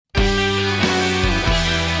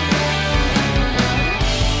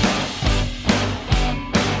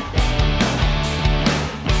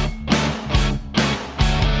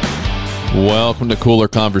Welcome to Cooler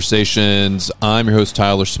Conversations. I'm your host,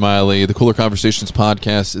 Tyler Smiley. The Cooler Conversations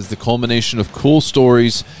podcast is the culmination of cool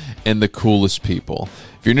stories and the coolest people.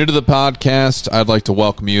 If you're new to the podcast, I'd like to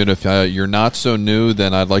welcome you. And if you're not so new,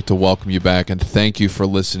 then I'd like to welcome you back and thank you for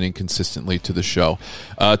listening consistently to the show.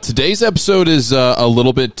 Today's episode is a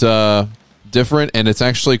little bit different, and it's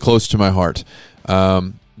actually close to my heart.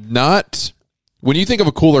 When you think of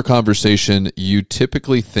a cooler conversation, you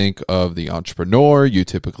typically think of the entrepreneur, you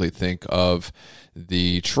typically think of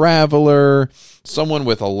the traveler, someone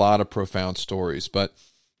with a lot of profound stories. But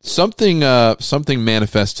something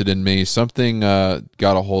manifested in me, something got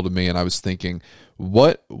a hold of me, and I was thinking,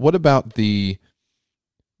 what about the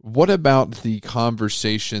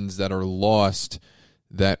conversations that are lost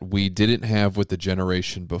that we didn't have with the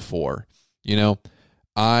generation before? You know,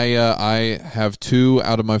 I have 2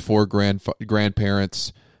 out of my 4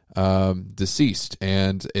 grandparents deceased,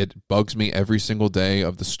 and it bugs me every single day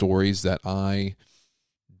of the stories that I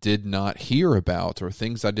did not hear about or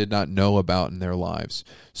things I did not know about in their lives.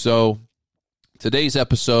 So today's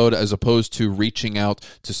episode, as opposed to reaching out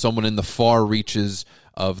to someone in the far reaches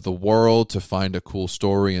of the world to find a cool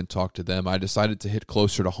story and talk to them, I decided to hit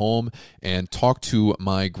closer to home and talk to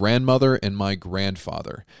my grandmother and my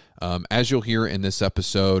grandfather. As you'll hear in this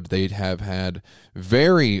episode, they have had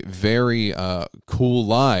very, very cool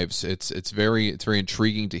lives. It's very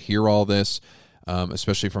intriguing to hear all this,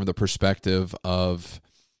 especially from the perspective of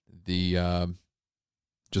the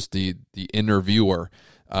interviewer.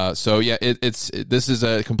 This is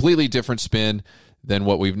a completely different spin than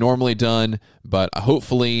what we've normally done, but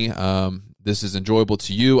hopefully this is enjoyable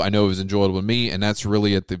to you. I know it was enjoyable to me, and that's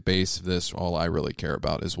really at the base of this. All I really care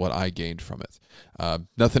about is what I gained from it.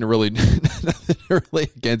 Nothing really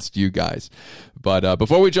against you guys. But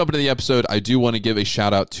before we jump into the episode, I do want to give a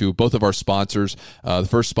shout out to both of our sponsors. The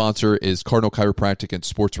first sponsor is Cardinal Chiropractic and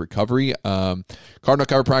Sports Recovery. Cardinal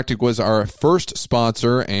Chiropractic was our first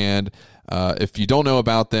sponsor, and if you don't know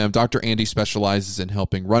about them, Dr. Andy specializes in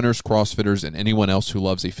helping runners, CrossFitters, and anyone else who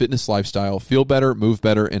loves a fitness lifestyle feel better, move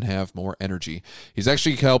better, and have more energy. He's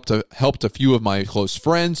actually helped a few of my close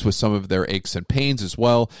friends with some of their aches and pains as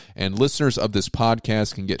well, and listeners of this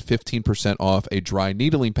podcast can get 15% off a dry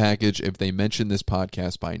needling package if they mention this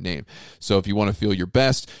podcast by name. So if you want to feel your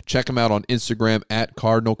best, check him out on Instagram at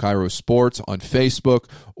Cardinal Chiro Sports, on Facebook,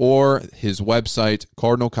 or his website,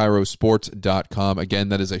 cardinalchirosports.com. Again,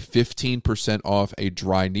 that is a 15% off a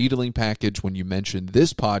dry needling package when you mention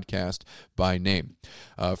this podcast by name.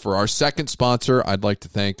 For our second sponsor, I'd like to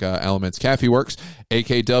thank Alamance Coffee Works.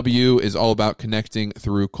 AKW is all about connecting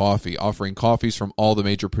through coffee, offering coffees from all the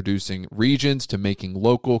major producing regions to making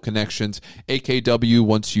local connections. AKW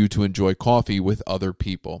wants you to enjoy coffee with other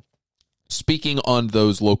people. Speaking on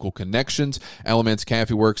those local connections, Alamance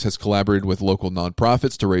Coffee Works has collaborated with local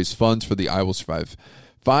nonprofits to raise funds for the I Will Survive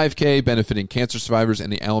 5K, benefiting cancer survivors,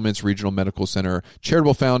 and the Alamance Regional Medical Center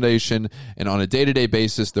Charitable Foundation. And on a day-to-day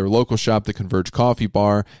basis, their local shop, the Converge Coffee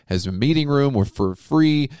Bar, has a meeting room for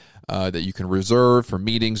free that you can reserve for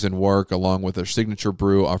meetings and work, along with their signature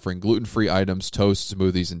brew, offering gluten-free items, toasts,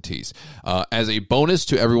 smoothies, and teas. As a bonus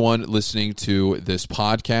to everyone listening to this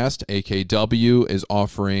podcast, AKW is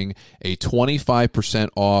offering a 25%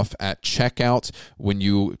 off at checkout when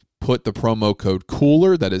you put the promo code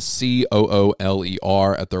COOLER, that is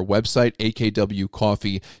COOLER, at their website,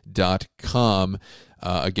 akwcoffee.com.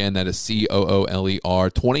 Again, that is COOLER,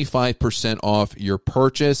 25% off your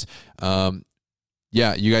purchase.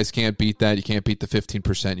 Yeah, you guys can't beat that. You can't beat the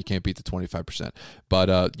 15%. You can't beat the 25%.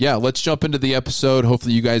 But let's jump into the episode.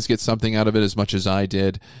 Hopefully you guys get something out of it as much as I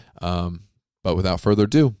did. But without further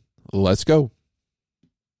ado, let's go.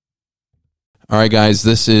 All right, guys,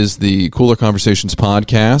 this is the Cooler Conversations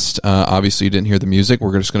podcast. Obviously, you didn't hear the music.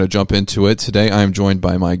 We're just going to jump into it. Today, I am joined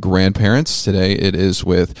by my grandparents. Today, it is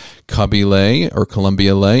with Cubby Lay, or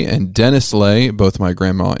Columbia Lay, and Dennis Lay, both my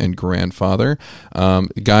grandma and grandfather.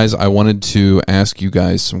 Guys, I wanted to ask you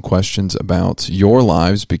guys some questions about your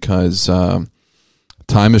lives because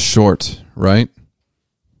time is short, right?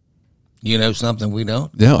 You know something we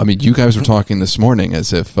don't? Yeah, I mean, you guys were talking this morning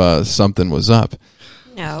as if something was up.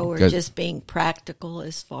 No, we're just being practical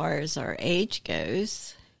as far as our age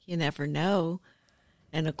goes. You never know.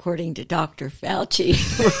 And according to Dr. Fauci,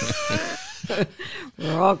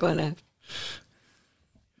 we're all going to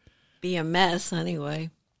be a mess anyway.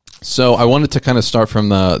 So I wanted to kind of start from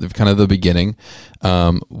the beginning.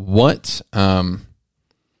 Kind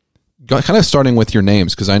of starting with your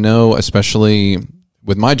names, because I know, especially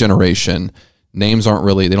with my generation, names don't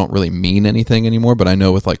really mean anything anymore, but I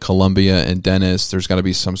know with like Columbia and Dennis, there's got to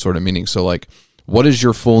be some sort of meaning. So like, what is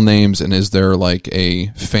your full names, and is there like a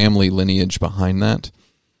family lineage behind that?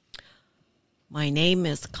 My name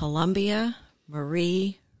is Columbia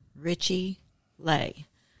Marie Ritchie Lay.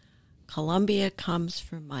 Columbia comes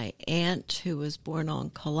from my aunt who was born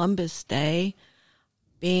on Columbus Day.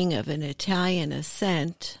 Being of an Italian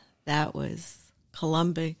ascent, that was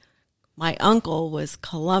Columbia. My uncle was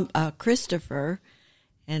Christopher,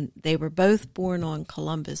 and they were both born on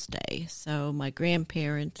Columbus Day. So my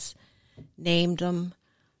grandparents named them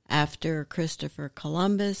after Christopher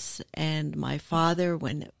Columbus, and my father,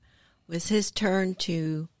 when it was his turn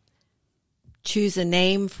to choose a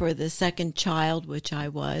name for the second child, which I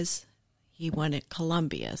was, he wanted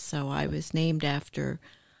Columbia. So I was named after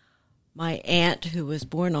my aunt who was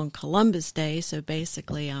born on Columbus Day. So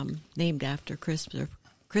basically I'm named after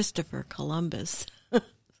Christopher Columbus.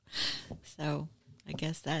 So I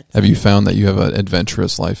guess that's... Have you found that you have an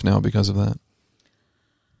adventurous life now because of that?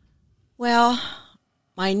 Well,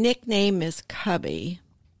 my nickname is Cubby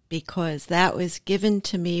because that was given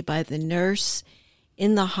to me by the nurse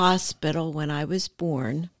in the hospital when I was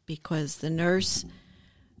born, because the nurse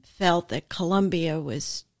felt that Columbia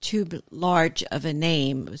was too large of a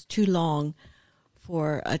name. It was too long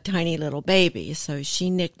for a tiny little baby, so she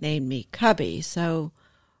nicknamed me Cubby. So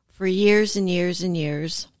for years and years and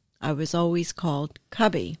years, I was always called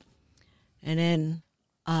Cubby. And then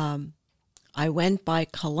I went by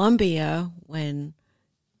Columbia when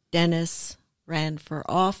Dennis ran for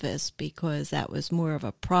office because that was more of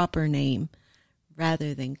a proper name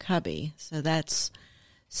rather than Cubby.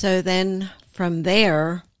 So then from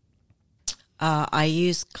there, I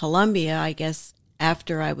used Columbia, I guess,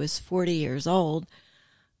 after I was 40 years old.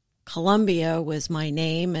 Columbia was my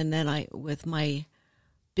name, and then with my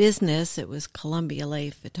business, it was Columbia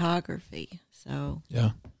Lay Photography. So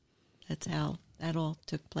yeah, that's how that all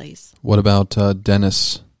took place. What about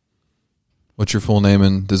Dennis? What's your full name,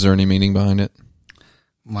 and is there any meaning behind it?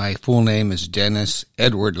 My full name is Dennis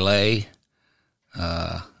Edward Lay.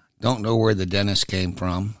 Don't know where the Dennis came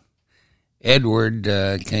from. Edward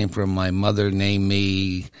came from my mother named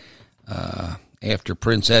me after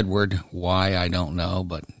Prince Edward. Why, I don't know,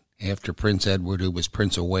 but after Prince Edward, who was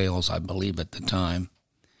Prince of Wales, I believe, at the time.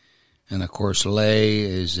 And, of course, Lay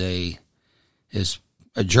is a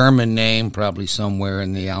German name, probably somewhere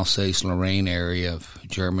in the Alsace-Lorraine area of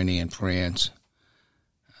Germany and France.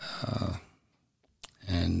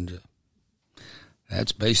 And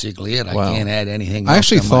that's basically it. Wow. I can't add anything else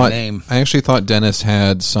to my name. I actually thought Dennis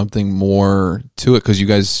had something more to it,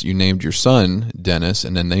 because you named your son Dennis,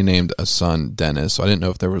 and then they named a son Dennis. So I didn't know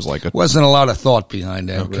if there was like a... Wasn't a lot of thought behind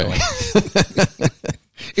that, really.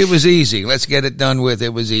 It was easy. Let's get it done with. It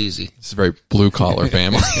was easy. It's a very blue-collar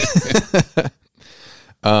family.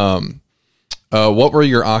 What were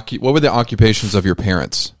the occupations of your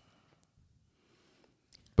parents?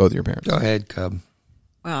 Both of your parents. Go ahead, Cub.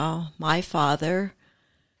 Well, my father,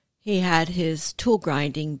 he had his tool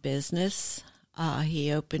grinding business.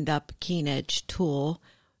 He opened up a Keen Edge Tool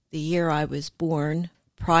the year I was born.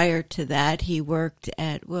 Prior to that, he worked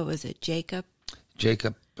at, Jacob?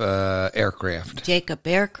 Jacob Aircraft. Jacob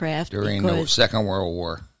Aircraft. During the Second World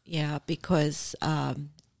War. Yeah, because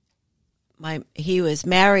he was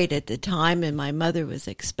married at the time and my mother was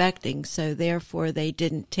expecting, so therefore they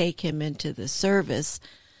didn't take him into the service.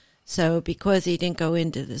 So because he didn't go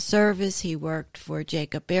into the service, he worked for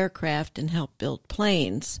Jacob Aircraft and helped build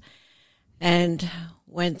planes, and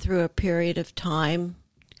went through a period of time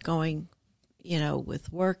going,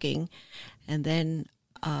 with working. And then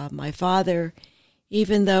my father,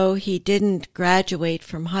 even though he didn't graduate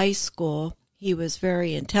from high school, he was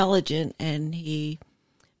very intelligent, and he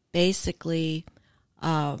basically,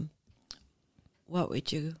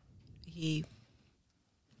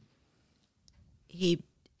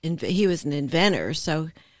 he was an inventor. So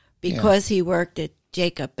because he worked at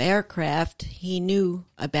Jacob Aircraft, he knew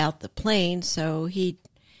about the plane, so he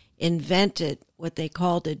invented what they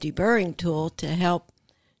called a deburring tool to help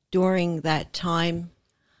during that time.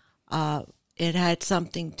 It had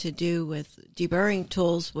something to do with deburring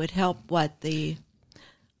tools would help would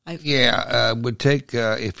take,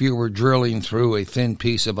 if you were drilling through a thin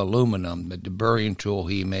piece of aluminum, the deburring tool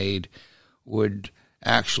he made would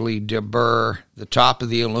actually deburr the top of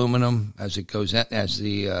the aluminum as it goes in, as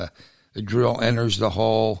the drill enters the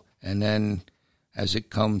hole, and then as it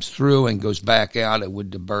comes through and goes back out, it would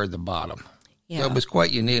deburr the bottom. Yeah. So it was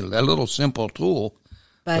quite unique. A little simple tool,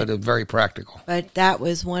 but very practical. But that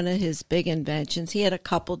was one of his big inventions. He had a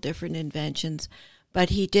couple different inventions, but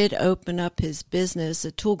he did open up his business,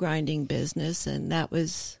 a tool grinding business, and that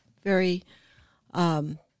was very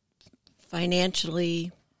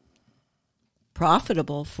financially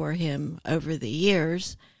profitable for him over the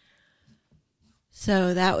years.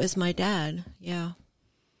 So that was my dad, yeah.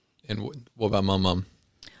 And what about Mom?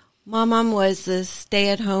 My mom was a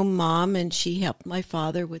stay-at-home mom, and she helped my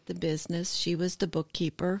father with the business. She was the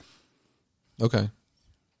bookkeeper. Okay.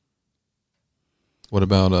 What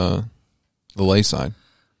about the lay side?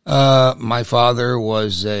 My father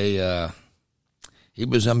was he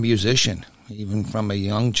was a musician, even from a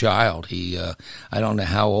young child. I don't know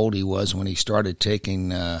how old he was when he started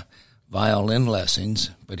taking violin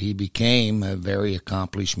lessons, but he became a very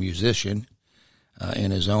accomplished musician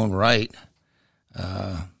in his own right.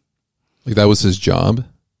 Like that was his job?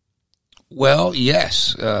 Well,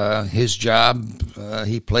 yes. His job,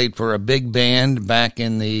 he played for a big band back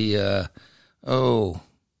in the,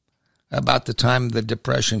 about the time the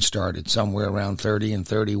Depression started, somewhere around 30 and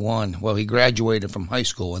 31. Well, he graduated from high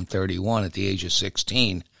school in 31 at the age of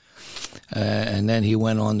 16. And then he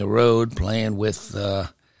went on the road playing with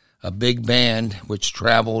a big band, which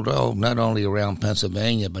traveled, not only around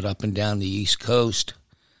Pennsylvania, but up and down the East Coast.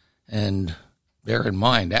 And bear in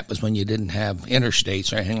mind, that was when you didn't have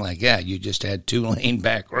interstates or anything like that. You just had 2-lane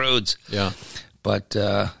back roads. Yeah. But,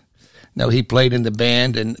 no, he played in the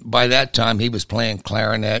band, and by that time he was playing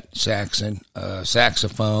clarinet,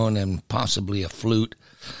 saxophone, and possibly a flute.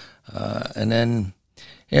 And then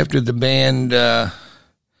after the band, the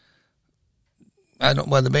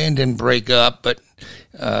band didn't break up, but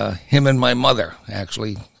him and my mother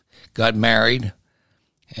actually got married.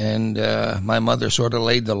 And my mother sort of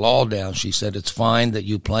laid the law down. She said, it's fine that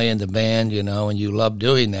you play in the band, and you love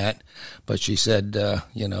doing that. But she said,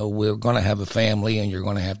 we're going to have a family and you're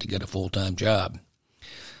going to have to get a full-time job.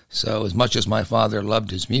 So as much as my father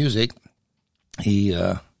loved his music, he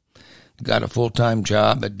got a full-time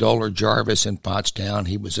job at Doler Jarvis in Pottstown.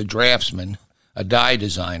 He was a draftsman, a dye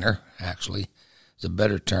designer, actually, is a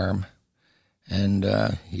better term.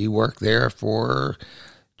 And he worked there for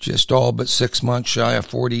just all but 6 months shy of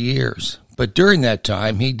 40 years. But during that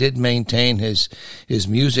time, he did maintain his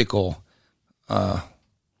musical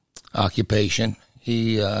occupation.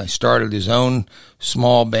 He started his own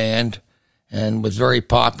small band and was very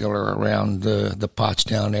popular around the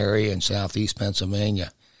Pottstown area in southeast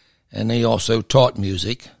Pennsylvania. And he also taught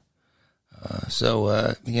music.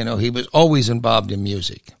 So he was always involved in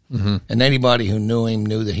music. Mm-hmm. And anybody who knew him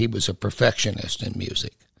knew that he was a perfectionist in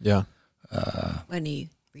music. Yeah. When he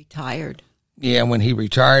retired. Yeah, when he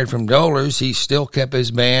retired from Dolers, he still kept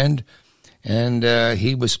his band, and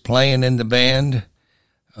he was playing in the band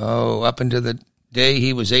up until the day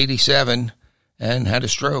he was 87 and had a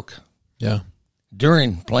stroke. Yeah.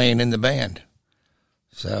 During playing in the band.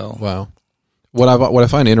 So wow. What I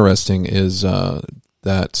find interesting is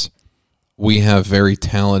that we have very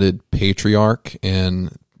talented patriarch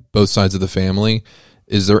in both sides of the family.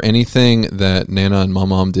 Is there anything that Nana and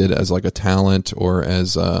Mom did as like a talent or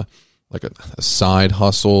as like a side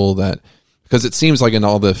hustle that, because it seems like in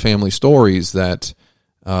all the family stories that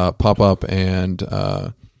pop up and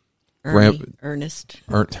Ernest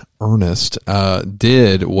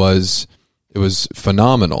did was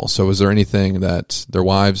phenomenal. So was there anything that their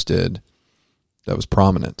wives did that was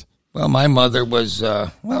prominent? Well, my mother was,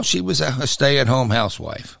 she was a stay-at-home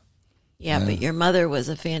housewife. Yeah, but your mother was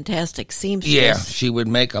a fantastic seamstress. Yeah, she'd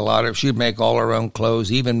make all her own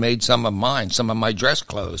clothes, even made some of my dress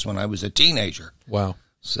clothes when I was a teenager. Wow.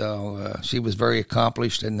 So she was very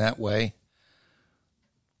accomplished in that way.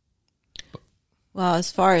 Well,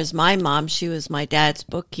 as far as my mom, she was my dad's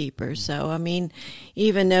bookkeeper. So, I mean,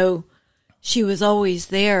 even though she was always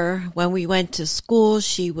there, when we went to school,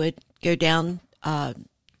 she would go down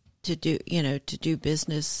to do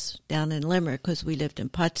business down in Limerick because we lived in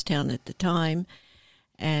Pottstown at the time,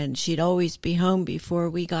 and she'd always be home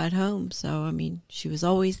before we got home. So, I mean, she was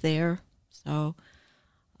always there. So,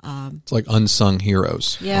 it's like unsung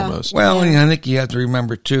heroes, yeah. Almost. Well, I think you have to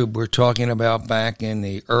remember too, we're talking about back in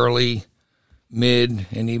the early, mid,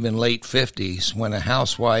 and even late 50s when a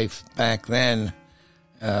housewife back then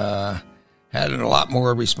had a lot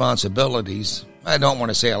more responsibilities. I don't want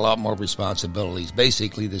to say a lot more responsibilities,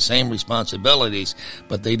 basically the same responsibilities,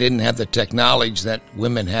 but they didn't have the technology that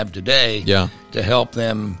women have today to help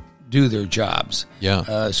them do their jobs. Yeah.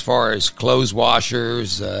 As far as clothes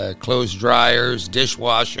washers, clothes dryers,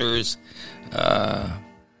 dishwashers,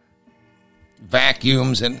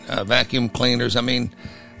 vacuums and vacuum cleaners. I mean,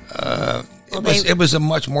 it was a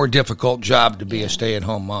much more difficult job to be a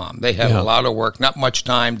stay-at-home mom. They had a lot of work, not much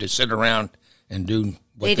time to sit around and do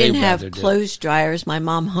what they didn't have clothes dryers. My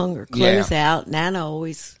mom hung her clothes out. Nana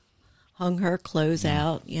always hung her clothes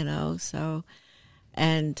out, so.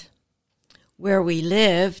 And where we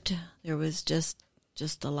lived, there was just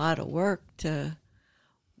a lot of work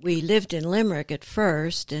we lived in Limerick at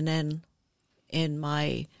first, and then in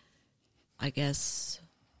my, I guess,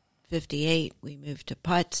 58, we moved to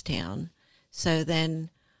Pottstown. So then,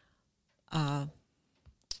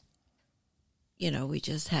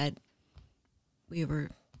 we were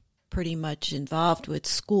pretty much involved with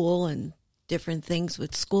school and different things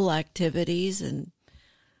with school activities, and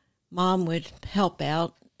Mom would help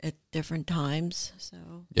out at different times. So,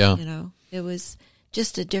 Yeah. It was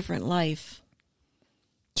just a different life.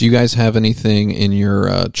 Do you guys have anything in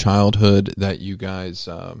your childhood that you guys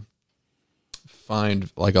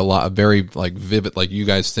find like very like vivid, like you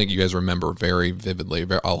guys remember very vividly,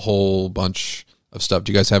 a whole bunch of stuff?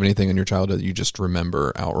 Do you guys have anything in your childhood that you just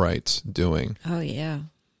remember outright doing? Oh, yeah.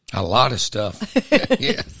 A lot of stuff.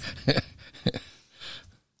 Yeah.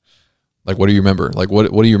 Like, what do you remember? Like,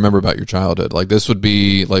 what do you remember about your childhood? Like, this would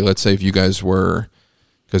be, like, let's say if you guys were,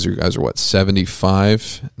 because you guys are,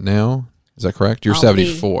 75 now? Is that correct? You're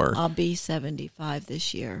 74. I'll be 75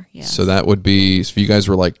 this year, yeah. So that would be, if you guys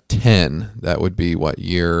were, 10, that would be what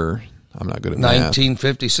year? I'm not good at math.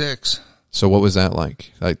 1956. So what was that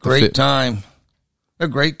like? Great time. A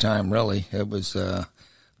great time, really. It was,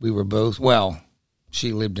 we were both,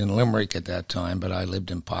 she lived in Limerick at that time, but I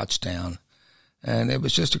lived in Pottstown. And it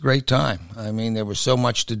was just a great time. I mean, there was so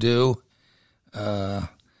much to do.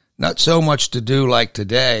 Not so much to do like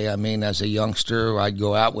today. I mean, as a youngster, I'd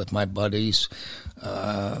go out with my buddies.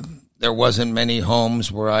 There wasn't many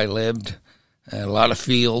homes where I lived. A lot of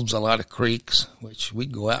fields, a lot of creeks, which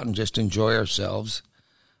we'd go out and just enjoy ourselves.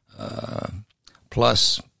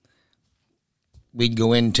 Plus, we'd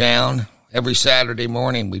go in town. Every Saturday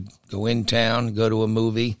morning, we'd go in town, go to a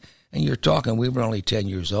movie. And you're talking, we were only 10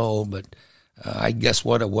 years old, but I guess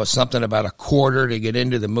what it was, something about a quarter to get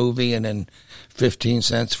into the movie and then 15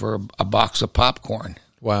 cents for a box of popcorn.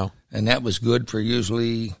 Wow. And that was good for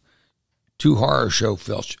usually two horror show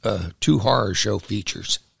features.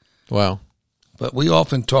 Wow. But we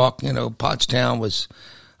often talk, Pottstown was,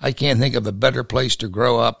 I can't think of a better place to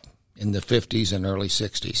grow up in the 50s and early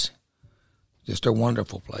 60s. Just a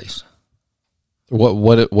wonderful place.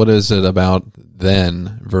 What is it about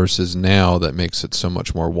then versus now that makes it so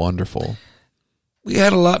much more wonderful? We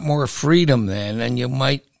had a lot more freedom then, and you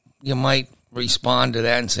might respond to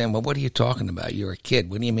that and say, well, what are you talking about? You're a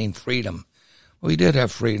kid. What do you mean freedom? We did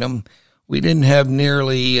have freedom. We didn't have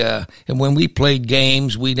nearly, and when we played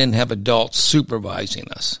games, we didn't have adults supervising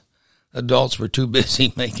us. Adults were too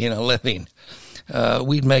busy making a living.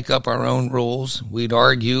 We'd make up our own rules. We'd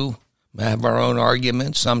argue, have our own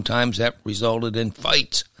arguments. Sometimes that resulted in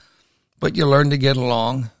fights. But you learned to get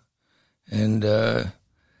along, and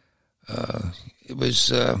it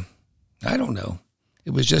was, I don't know,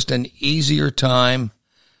 it was just an easier time,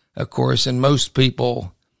 of course, and most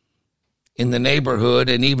people in the neighborhood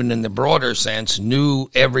and even in the broader sense knew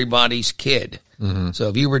everybody's kid. Mm-hmm. So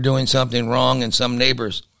if you were doing something wrong and some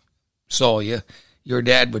neighbors saw you, your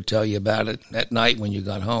dad would tell you about it at night when you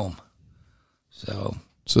got home. So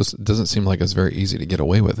it doesn't seem like it's very easy to get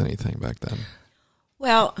away with anything back then.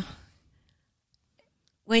 Well,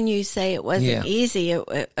 when you say it wasn't easy,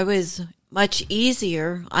 it was much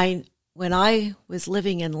easier. When I was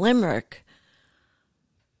living in Limerick,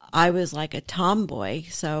 I was like a tomboy,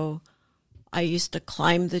 so I used to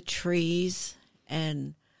climb the trees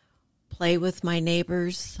and play with my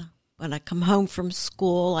neighbors. When I come home from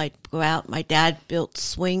school, I'd go out. My dad built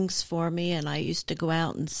swings for me, and I used to go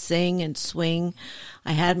out and sing and swing.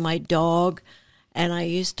 I had my dog, and I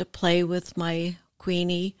used to play with my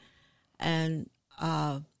Queenie, and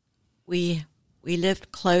we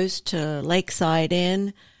lived close to Lakeside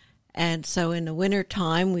Inn, and so in the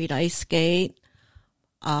wintertime, we'd ice skate.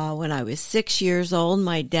 When I was 6 years old,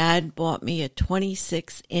 my dad bought me a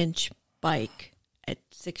 26-inch bike at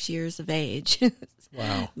 6 years of age.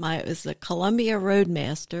 Wow. It was a Columbia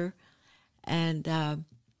Roadmaster, and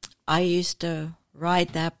I used to ride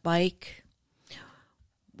that bike.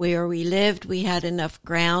 Where we lived, we had enough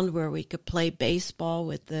ground where we could play baseball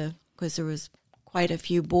because there was quite a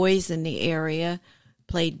few boys in the area,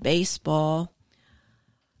 played baseball,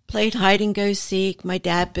 played hide and go seek. My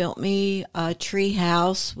dad built me a tree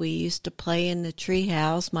house. We used to play in the tree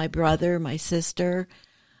house, my brother, my sister.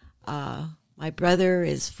 My brother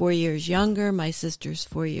is 4 years younger. My sister's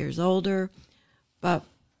 4 years older. But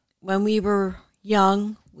when we were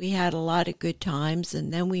young, we had a lot of good times.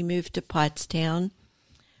 And then we moved to Pottstown.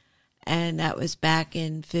 And that was back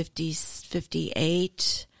in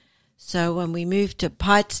 58. So when we moved to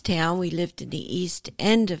Pottstown, we lived in the east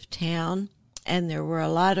end of town. And there were a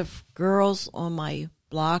lot of girls on my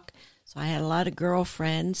block. So I had a lot of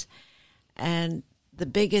girlfriends. And the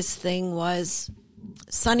biggest thing was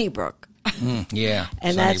Sunnybrook. Yeah.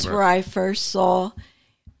 And that's where I first saw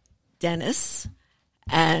Dennis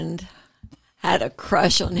and had a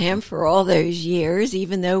crush on him for all those years,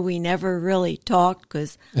 even though we never really talked.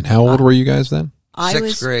 Because And how old were you guys then?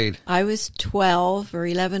 Sixth grade. I was 12 or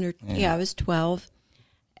 11 or I was 12,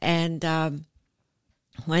 and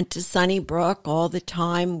went to Sunnybrook all the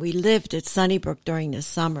time. We lived at Sunnybrook during the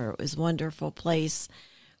summer. It was a wonderful place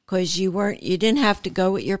because you didn't have to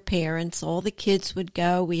go with your parents. All the kids would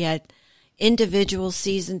go. We had individual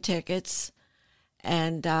season tickets,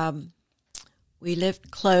 and we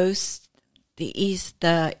lived close. The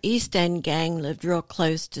East End gang lived real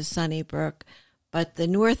close to Sunnybrook, but the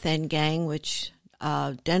North End gang, which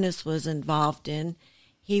Dennis was involved in,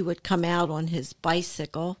 he would come out on his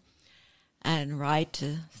bicycle and ride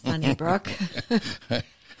to Sunnybrook.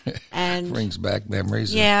 And brings back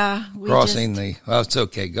memories. Yeah, of crossing the. Well, it's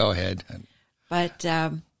okay. Go ahead. But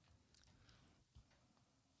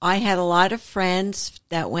I had a lot of friends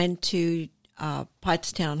that went to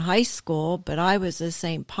Pottstown High School, but I was a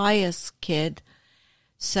St. Pius kid.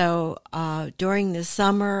 So during the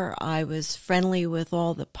summer, I was friendly with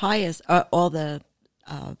all the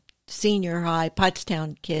senior high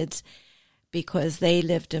Pottstown kids because they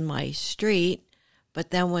lived in my street. But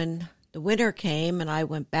then when the winter came and I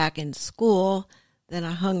went back in school, then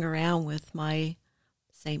I hung around with my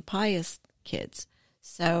St. Pius kids.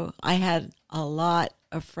 So I had a lot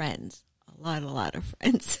of friends, a lot of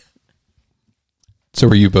friends. So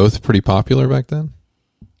were you both pretty popular back then?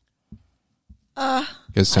 You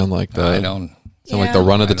guys sound like the like the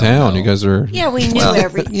run of the town. You guys are. Yeah, we knew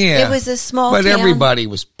Yeah, it was a small but town. everybody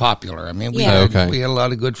was popular. I mean, we had a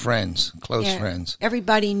lot of good friends, close friends.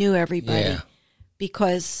 Everybody knew everybody. Yeah.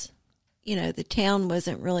 Because, the town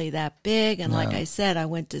wasn't really that big. And like I said, I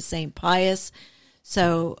went to St. Pius.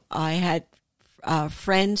 So I had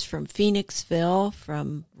friends from Phoenixville,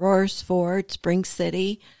 from Royersford, Spring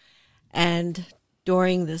City. And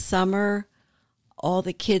during the summer, all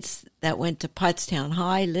the kids that went to Pottstown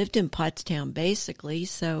High lived in Pottstown, basically.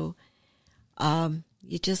 So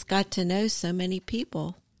you just got to know so many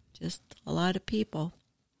people, just a lot of people.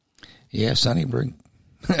 Yeah,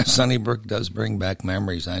 Sunnybrook does bring back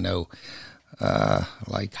memories. I know,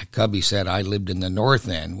 like Cubby said, I lived in the North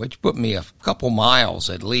End, which put me a couple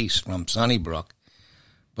miles at least from Sunnybrook.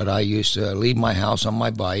 But I used to leave my house on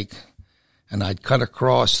my bike, and I'd cut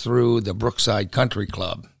across through the Brookside Country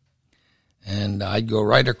Club. And I'd go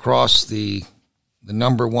right across the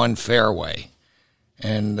number one fairway.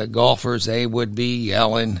 And the golfers, they would be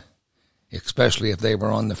yelling, especially if they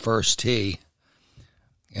were on the first tee.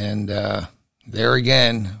 And there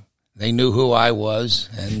again, they knew who I was,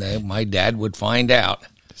 and my dad would find out.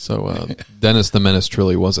 So Dennis the Menace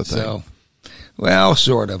truly was a thing. So, well,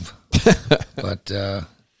 sort of. But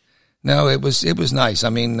no, it was nice. I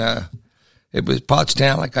mean, it was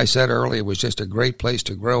Pottstown, like I said earlier, was just a great place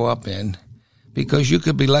to grow up in because you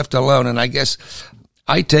could be left alone. And I guess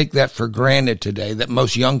I take that for granted today that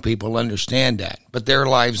most young people understand that, but their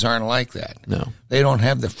lives aren't like that. No, they don't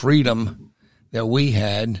have the freedom that we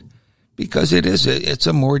had because it's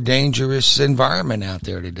a more dangerous environment out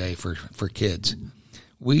there today for kids.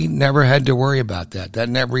 We never had to worry about that. That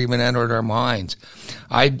never even entered our minds.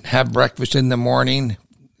 I'd have breakfast in the morning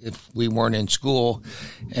if we weren't in school,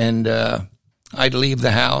 and I'd leave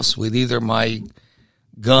the house with either my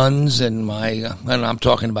guns and and I'm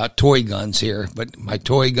talking about toy guns here, but my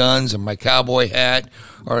toy guns and my cowboy hat,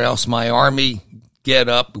 or else my Army get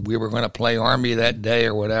up. We were going to play Army that day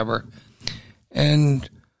or whatever. And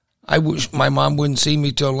I wish my mom wouldn't see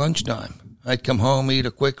me till lunchtime. I'd come home, eat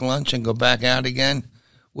a quick lunch, and go back out again.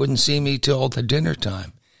 Wouldn't see me till the dinner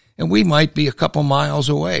time. And we might be a couple miles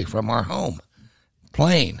away from our home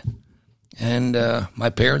playing. And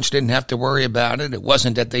my parents didn't have to worry about it. It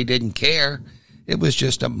wasn't that they didn't care. It was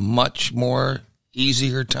just a much more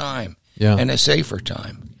easier time and a safer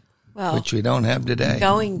time, which we don't have today.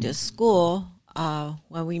 Going to school,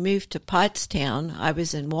 when we moved to Pottstown, I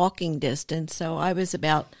was in walking distance. So I was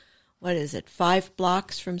about, 5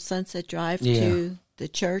 blocks from Sunset Drive to the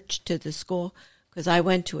church, to the school, because I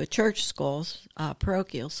went to a church school,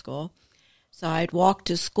 parochial school. So I'd walk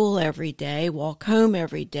to school every day, walk home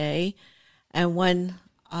every day. And when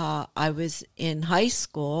I was in high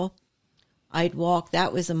school, I'd walk,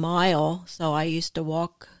 that was a mile. So I used to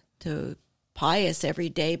walk to Pius every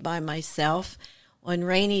day by myself. On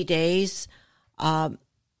rainy days, my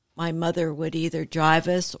mother would either drive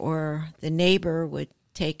us or the neighbor would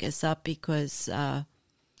take us up because,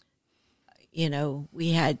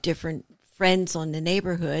 we had different friends on the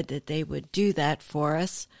neighborhood that they would do that for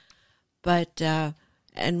us. But,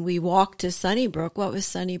 and we walked to Sunnybrook. What was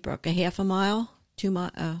Sunnybrook? A half a mile? A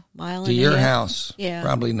mile and a half? To your house? Yeah.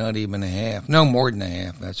 Probably not even a half. No more than a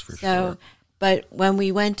half, that's for sure. But when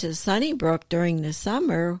we went to Sunnybrook during the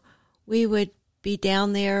summer, we would be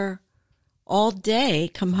down there all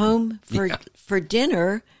day, come home for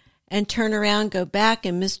dinner, and turn around, go back,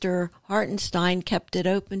 and Mr. Hartenstein kept it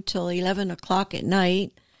open till 11 o'clock at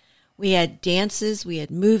night. We had dances, we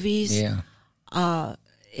had movies. Yeah.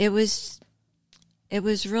 It was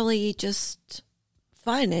really just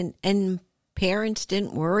fun, and parents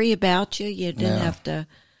didn't worry about you. You didn't have to,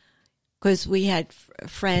 because we had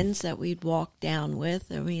friends that we'd walk down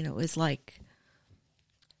with. I mean, it was like,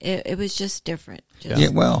 it was just different. Yeah,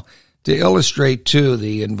 well, to illustrate, too,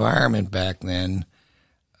 the environment back then,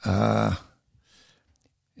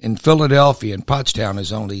 in Philadelphia, and Pottstown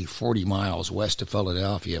is only 40 miles west of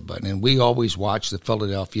Philadelphia, and we always watched the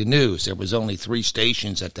Philadelphia news. There was only 3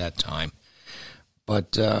 stations at that time.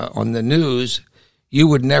 But on the news, you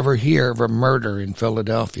would never hear of a murder in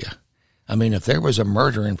Philadelphia. I mean, if there was a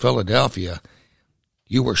murder in Philadelphia,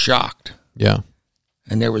 you were shocked. Yeah.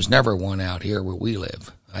 And there was never one out here where we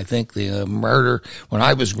live. I think the murder, when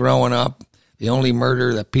I was growing up, the only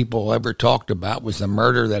murder that people ever talked about was the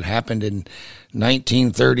murder that happened in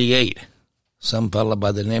 1938. Some fella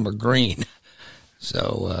by the name of Green.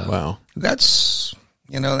 So Wow. that's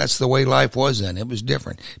the way life was then. It was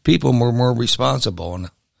different. People were more responsible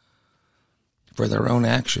for their own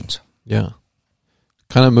actions. Yeah.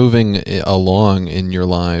 Kind of moving along in your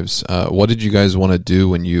lives, what did you guys want to do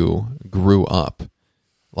when you grew up?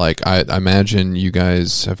 Like, I imagine you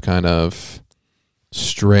guys have kind of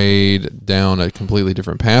strayed down a completely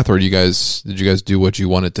different path, or did you guys do what you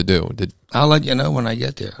wanted to do? I'll let you know when I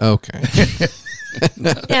get there. Okay.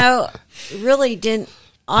 No,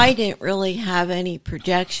 I didn't really have any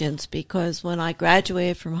projections, because when I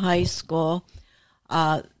graduated from high school,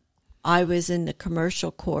 I was in the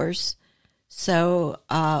commercial course. So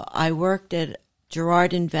I worked at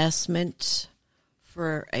Girard Investment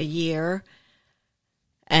for a year,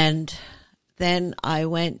 and then I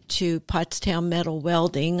went to Pottstown Metal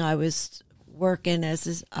Welding. I was working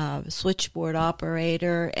as a switchboard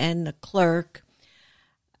operator and a clerk.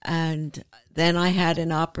 And then I had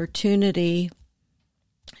an opportunity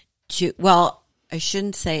I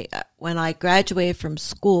shouldn't say, when I graduated from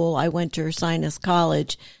school, I went to Ursinus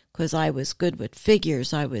College because I was good with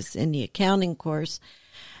figures. I was in the accounting course.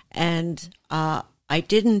 And I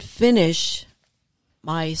didn't finish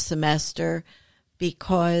my semester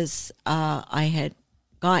because I had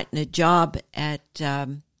gotten a job at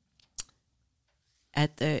the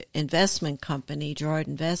investment company, Girard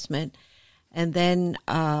Investment. And then,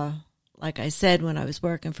 like I said, when I was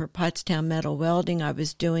working for Pottstown Metal Welding, I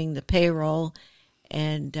was doing the payroll.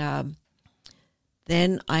 And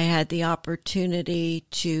then I had the opportunity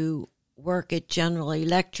to work at General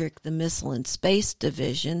Electric, the Missile and Space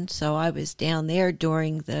Division. So I was down there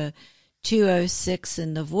during the 206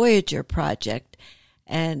 and the Voyager project.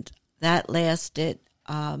 And that lasted,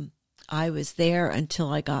 I was there until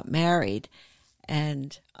I got married.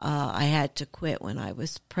 And I had to quit when I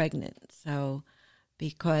was pregnant. So,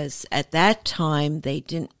 because at that time they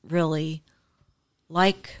didn't really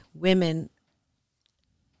like women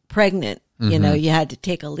pregnant. Mm-hmm. You know, you had to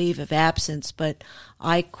take a leave of absence. But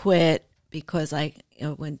I quit because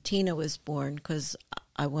when Tina was born, because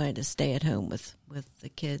I wanted to stay at home with the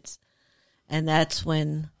kids. And that's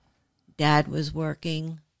when Dad was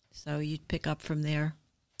working. So you'd pick up from there.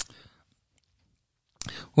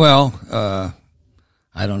 Well,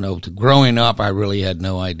 I don't know. Growing up, I really had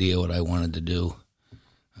no idea what I wanted to do.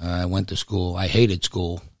 I went to school. I hated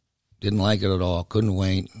school. Didn't like it at all. Couldn't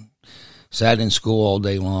wait. Sat in school all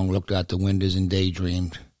day long, looked out the windows and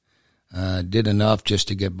daydreamed. Did enough just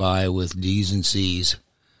to get by with D's and C's.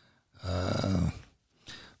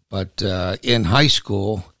 But in high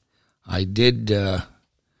school, I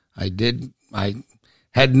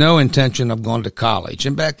had no intention of going to college.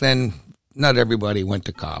 And back then, not everybody went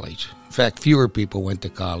to college. In fact, fewer people went to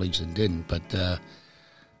college than didn't. But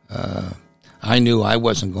I knew I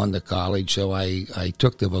wasn't going to college, so I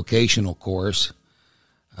took the vocational course,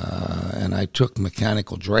 and I took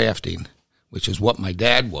mechanical drafting, which is what my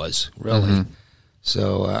dad was, really. Mm-hmm.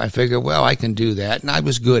 So I figured, well, I can do that, and I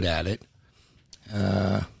was good at it.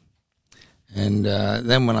 And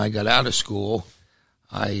then when I got out of school,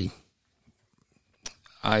 I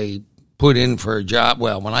put in for a job.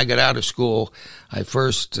 Well, when I got out of school, I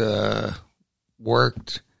first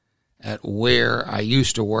worked at where I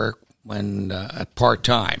used to work when at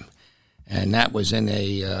part-time, and that was in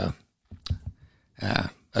a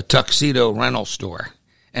tuxedo rental store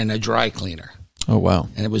and a dry cleaner. Oh, wow.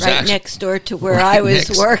 And it was right actually next door to where I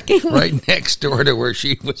was working. Right next door to where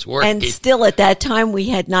she was working. And still at that time we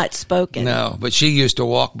had not spoken. No, but she used to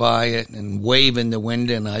walk by it and wave in the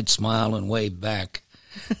window, and I'd smile and wave back.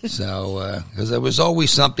 So, because there was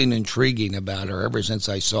always something intriguing about her ever since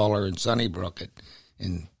I saw her in Sunnybrook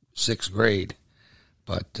in 6th grade.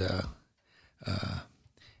 But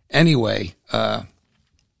anyway,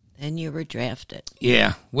 And you were drafted.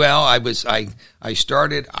 yeah. Well, I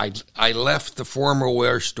started. I left the formal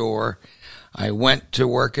wear store. I went to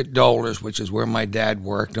work at Dollars, which is where my dad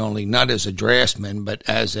worked, only not as a draftsman, but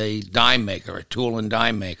as a die maker, a tool and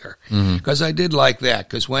die maker. Because I did like that.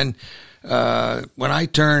 Because when I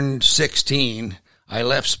turned 16, I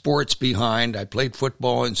left sports behind. I played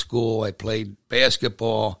football in school. I played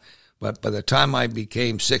basketball. But by the time I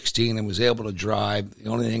became 16 and was able to drive,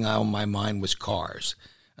 the only thing on my mind was cars.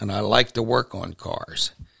 And I liked to work on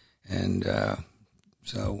cars. And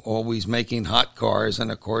so always making hot cars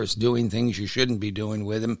and, of course, doing things you shouldn't be doing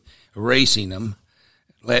with them, racing them,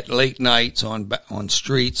 late nights on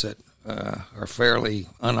streets that are fairly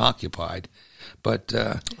unoccupied. But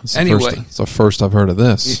anyway. It's the first I've heard of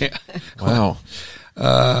this. Yeah. Wow.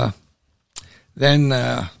 Then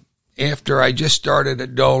after I just started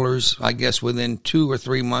at Dollars, I guess within 2 or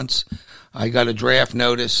 3 months, I got a draft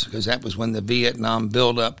notice because that was when the Vietnam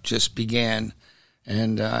buildup just began.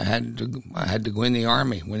 And I had to go in the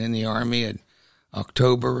Army. Went in the Army in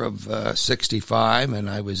October of 65, and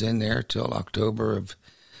I was in there till October of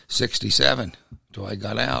 67, till I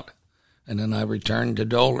got out. And then I returned to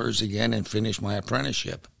Dollars again and finished my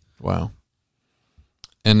apprenticeship. Wow.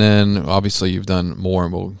 And then obviously you've done more,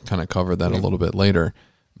 and we'll kind of cover that a little bit later.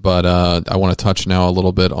 But I want to touch now a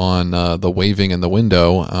little bit on the waving in the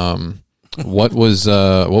window. What was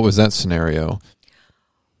that scenario?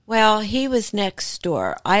 Well, he was next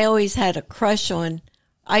door. I always had a crush on,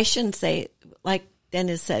 I shouldn't say, like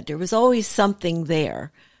Dennis said, there was always something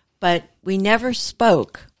there. But we never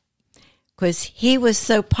spoke because he was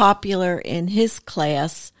so popular in his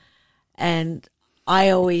class, and I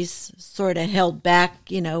always sort of held back,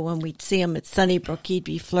 when we'd see him at Sunnybrook, he'd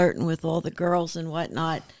be flirting with all the girls and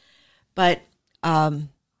whatnot. But I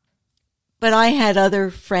had other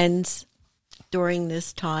friends during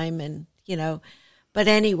this time, and, but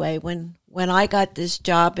anyway, when I got this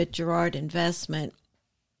job at Girard Investment,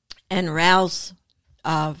 and Raoul's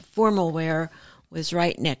formal wear was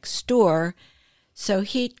right next door, so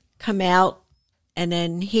he'd come out, and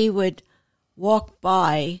then he would walk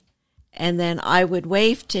by, and then I would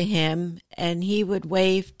wave to him, and he would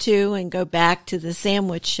wave too, and go back to the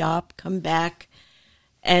sandwich shop, come back,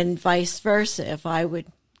 and vice versa. If I would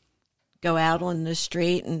go out on the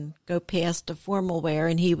street and go past the formal wear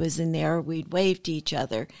and he was in there, we'd wave to each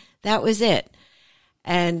other. That was it.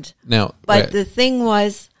 And the thing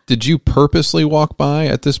was, did you purposely walk by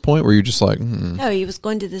at this point? Were you just like, No, he was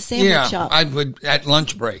going to the sandwich shop. I would at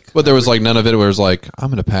lunch break. But there was like none of it where it was like, I'm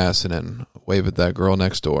going to pass and then wave at that girl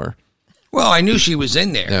next door. Well, I knew she was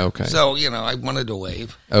in there. Yeah, okay. So, I wanted to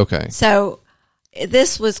wave. Okay. So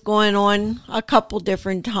this was going on a couple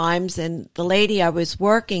different times, and the lady I was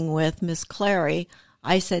working with, Miss Clary,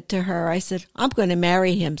 I said to her, I'm going to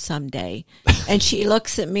marry him someday. And she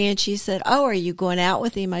looks at me and she said, oh, are you going out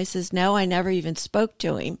with him? I says, no, I never even spoke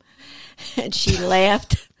to him. And she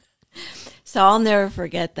laughed. So I'll never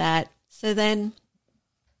forget that. So then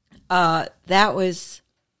that was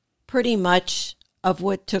pretty much of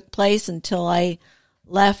what took place until I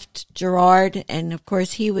left Girard. And, of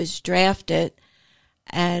course, he was drafted.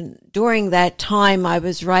 And during that time, I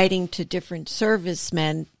was writing to different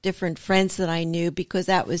servicemen, different friends that I knew, because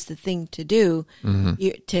that was the thing to do,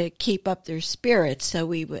 to keep up their spirits.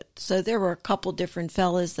 So there were a couple different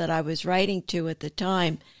fellas that I was writing to at the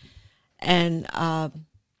time, and I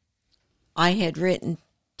had written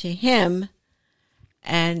to him,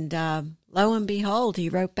 and lo and behold, he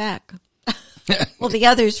wrote back. Well, the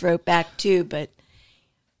others wrote back too, but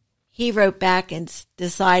he wrote back and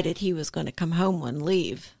decided he was going to come home on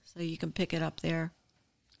leave. So you can pick it up there.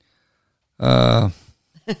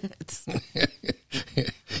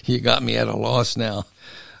 You got me at a loss now.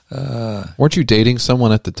 Weren't you dating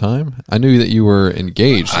someone at the time? I knew that you were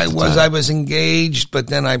engaged. I was engaged, but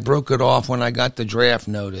then I broke it off when I got the draft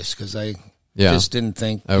notice because I just didn't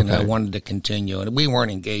think I wanted to continue. And we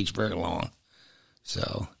weren't engaged very long.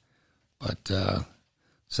 So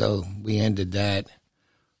we ended that.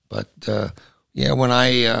 But, when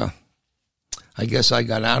I guess I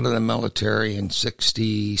got out of the military in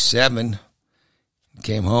 67,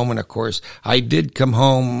 came home, and, of course, I did come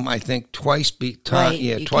home, I think, twice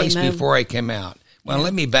before I came out. Well,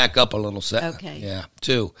 let me back up a little second. Okay. Yeah,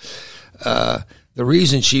 two. the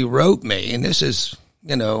reason she wrote me, and this is,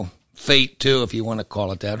 fate too, if you want to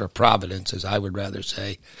call it that, or providence, as I would rather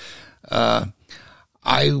say. I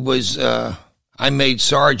made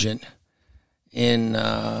sergeant in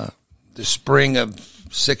the spring of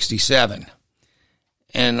 '67,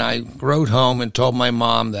 and I wrote home and told my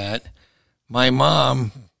mom that. My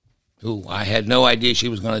mom, who I had no idea she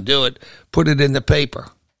was going to do it, put it in the paper,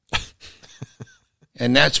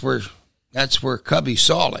 and that's where Cubby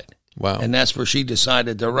saw it. Wow. And that's where she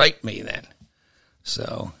decided to write me then.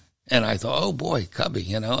 So, and I thought, oh boy, Cubby,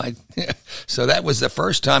 so that was the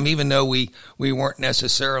first time, even though we weren't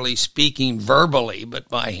necessarily speaking verbally, but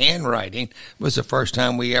by handwriting, was the first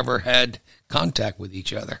time we ever had contact with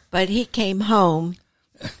each other. But he came home,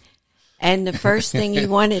 and the first thing he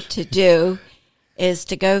wanted to do is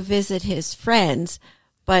to go visit his friends,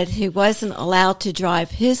 but he wasn't allowed to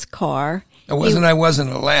drive his car. I wasn't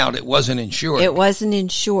allowed. It wasn't insured. It wasn't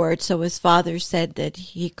insured, so his father said that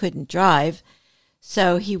he couldn't drive.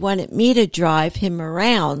 So he wanted me to drive him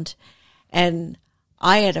around. And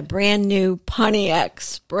I had a brand new Pontiac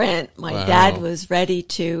Sprint. My dad was ready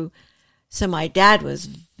to. So my dad was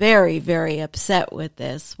very, very upset with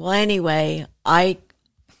this. Well, anyway, I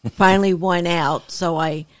finally won out. So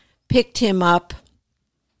I picked him up.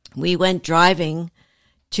 We went driving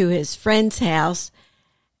to his friend's house.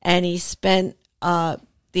 And he spent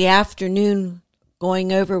the afternoon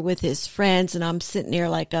going over with his friends, and I'm sitting there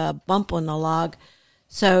like a bump on the log.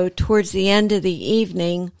 So towards the end of the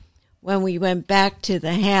evening, when we went back to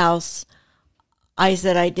the house, I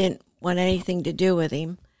said I didn't want anything to do with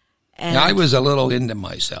him. And I was a little into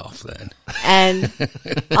myself then. And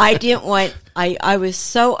I didn't want, I was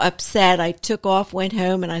so upset. I took off, went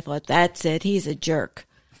home, and I thought, that's it. He's a jerk.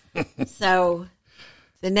 So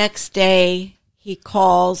the next day, he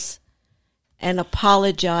calls and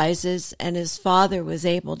apologizes, and his father was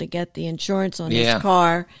able to get the insurance on his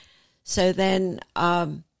car. So then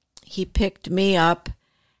he picked me up,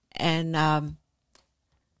 and I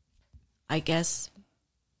guess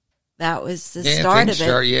that was the start of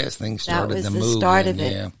it. Things started that was to the move. start of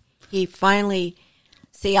it. He finally,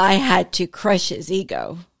 I had to crush his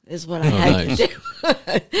ego, is what I had to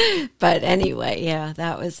do. But anyway,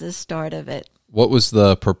 that was the start of it. What was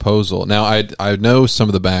the proposal? Now, I know some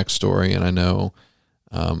of the backstory, and I know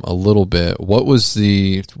a little bit. What was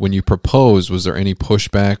when you proposed, was there any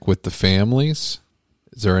pushback with the families?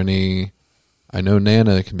 Is there any? I know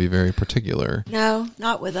Nana can be very particular. No,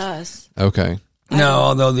 not with us. Okay. No,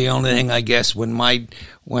 although the only thing, I guess, when I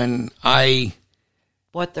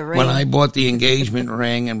bought the ring, when I bought the engagement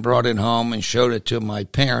ring and brought it home and showed it to my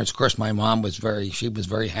parents, of course, my mom was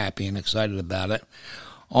very happy and excited about it.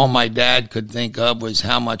 All my dad could think of was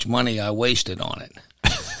how much money I wasted on it.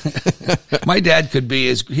 My dad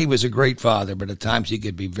he was a great father, but at times he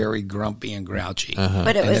could be very grumpy and grouchy. Uh-huh.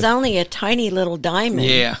 But it was only a tiny little diamond.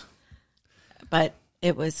 Yeah. But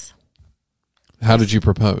it was. How did you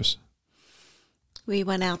propose? We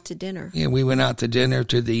went out to dinner. Yeah, we went out to dinner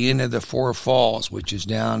to the Inn of the Four Falls, which is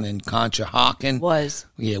down in Conshohocken.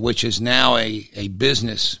 Yeah, which is now a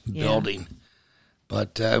business building.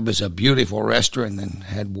 But it was a beautiful restaurant and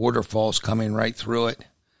had waterfalls coming right through it.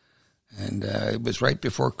 And it was right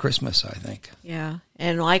before Christmas, I think. Yeah.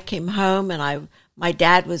 And I came home and my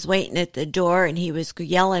dad was waiting at the door and he was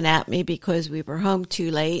yelling at me because we were home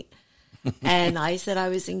too late. And I said I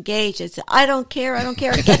was engaged. I said, I don't care,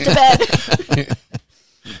 get to bed.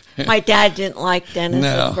 My dad didn't like Dennis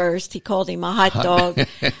at first. He called him a hot dog.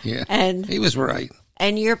 Yeah, and he was right.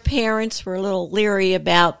 And your parents were a little leery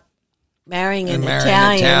about marrying an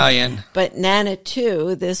Italian. But Nana,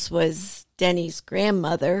 too, this was Denny's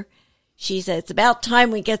grandmother. She said, it's about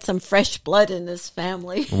time we get some fresh blood in this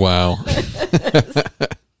family. Wow.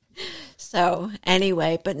 So,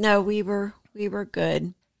 anyway, but no, we were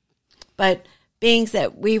good. But being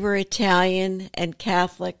that we were Italian and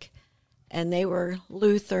Catholic and they were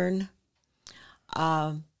Lutheran,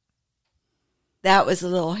 that was a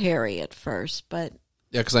little hairy at first, but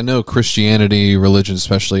yeah, because I know Christianity, religion,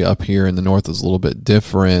 especially up here in the North, is a little bit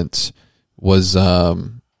different. Was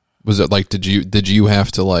it like, did you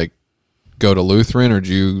have to like go to Lutheran, or did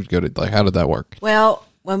you go to, like, how did that work? Well,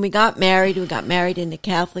 when we got married in the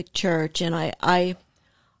Catholic Church, and I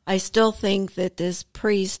still think that this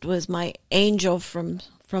priest was my angel from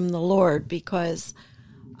the Lord, because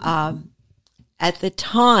at the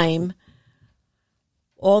time,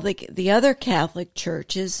 all the other Catholic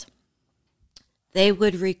churches, they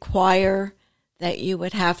would require that you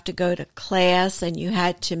would have to go to class and you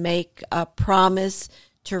had to make a promise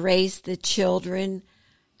to raise the children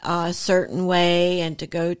a certain way and to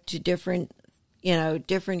go to different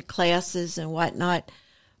classes and whatnot.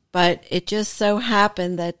 But it just so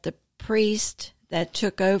happened that the priest that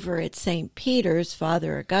took over at St. Peter's,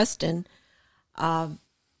 Father Augustine,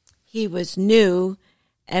 he was new,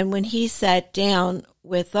 and when he sat down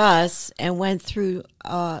with us and went through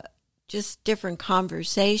just different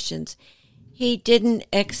conversations, he didn't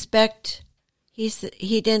expect,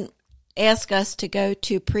 he didn't ask us to go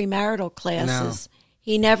to premarital classes. No.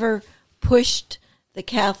 He never pushed the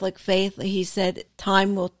Catholic faith. He said,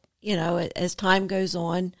 time will, as time goes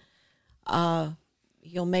on,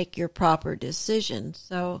 you'll make your proper decision.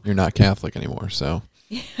 So You're not Catholic anymore, so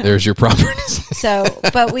there's your proper decision. So,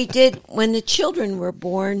 but we did, when the children were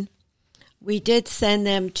born, we did send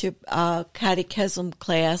them to catechism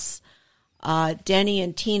class. Denny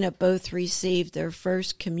and Tina both received their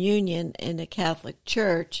first communion in the Catholic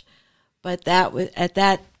Church, but that was at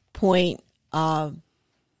that point.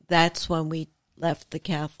 That's when we left the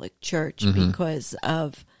Catholic Church because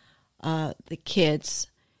of the kids,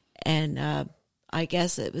 and I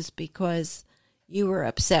guess it was because you were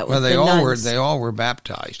upset with the nuns. They all were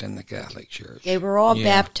baptized in the Catholic Church. They were all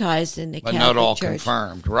baptized in the Catholic Church. But not all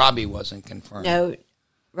confirmed. Robbie wasn't confirmed. No,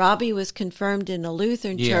 Robbie was confirmed in the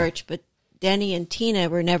Lutheran Church, but Denny and Tina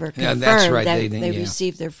were never confirmed. Yeah, that's right. They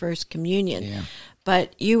received their first communion. Yeah.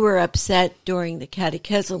 But you were upset during the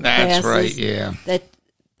catechism That's classes right, yeah. that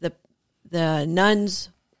the nuns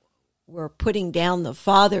were putting down the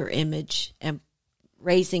father image and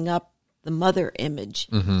raising up the mother image,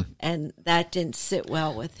 and that didn't sit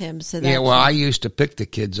well with him. So yeah, well, I used to pick the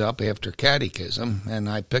kids up after catechism, and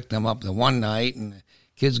I picked them up the one night, and the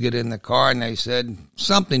kids get in the car, and they said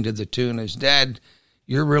something to the tune as, "Dad,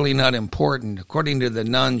 you're really not important. According to the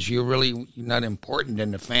nuns, you're really not important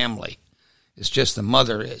in the family. It's just the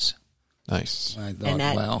mother is." Nice. I thought,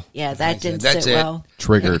 that didn't sit well.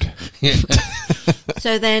 Triggered.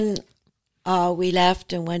 So then we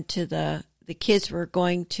left and went to the kids were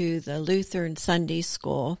going to the Lutheran Sunday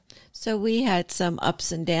school. So we had some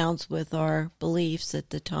ups and downs with our beliefs at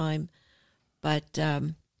the time. But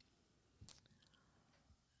I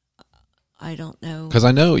don't know. Because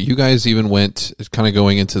I know you guys even went, kind of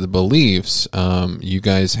going into the beliefs, you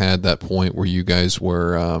guys had that point where you guys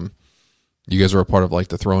were a part of like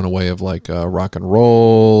the throwing away of like rock and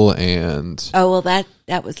roll and... Oh, well, that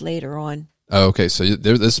was later on. Oh, okay, so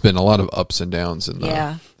there's been a lot of ups and downs and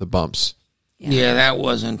the bumps. Yeah, that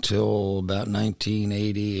wasn't until about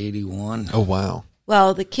 1980, 81. Oh, wow.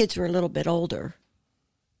 Well, the kids were a little bit older.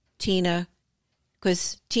 Tina,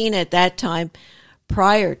 because Tina at that time,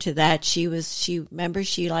 prior to that, she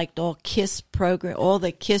liked all KISS program, all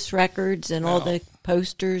the KISS records and all the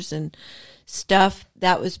posters and stuff.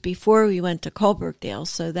 That was before we went to Colbrookdale,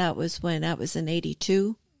 so that was in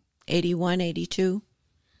 82, 81, 82.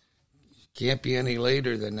 Can't be any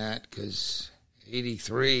later than that, because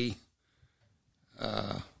 83...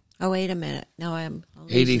 oh, wait a minute. No, I'm...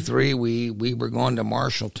 83, we were going to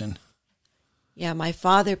Marshallton. Yeah, my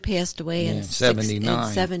father passed away in 79.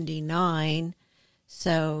 In 79,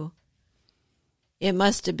 so it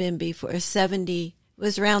must have been before 70. It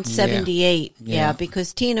was around 78. Yeah,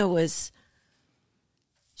 because Tina was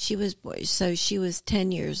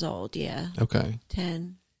 10 years old. Yeah. Okay.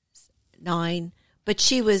 10, 9. But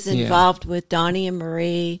she was involved with Donnie and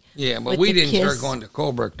Marie. Yeah, but we didn't start going to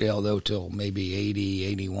Colbrookdale, though, till maybe 80,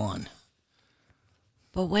 81.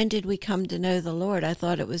 But when did we come to know the Lord? I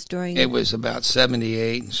thought it was during... It was about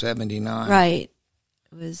 78 and 79. Right.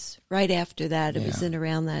 It was right after that. It was in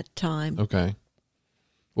around that time. Okay.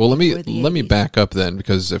 Well, let me back up then,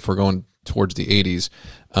 because if we're going towards the 80s,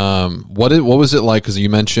 what was it like? Because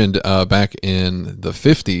you mentioned back in the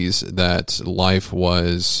 50s that life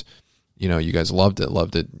was... you guys loved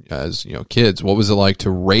it as, kids. What was it like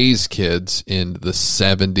to raise kids in the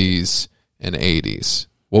 70s and 80s?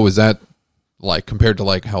 What was that like compared to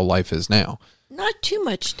like how life is now? Not too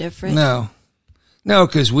much different. No,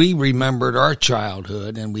 because we remembered our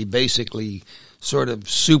childhood and we basically sort of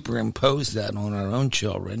superimposed that on our own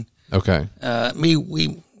children. Okay.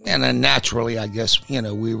 And then naturally, I guess,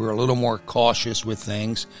 we were a little more cautious with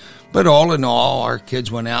things. But all in all, our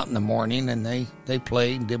kids went out in the morning and they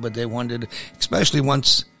played and did what they wanted, especially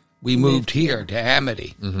once we moved here to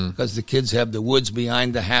Amity, because the kids have the woods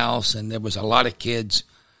behind the house and there was a lot of kids.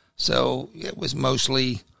 So it was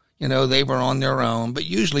mostly, they were on their own, but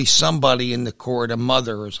usually somebody in the court, a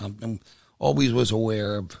mother or something, always was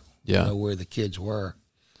aware of where the kids were.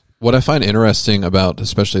 What I find interesting about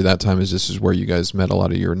especially that time is this is where you guys met a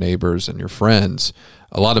lot of your neighbors and your friends.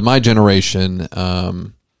 A lot of my generation,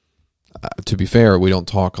 to be fair, we don't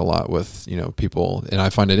talk a lot with, people. And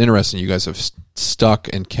I find it interesting. You guys have stuck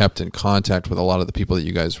and kept in contact with a lot of the people that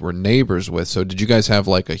you guys were neighbors with. So did you guys have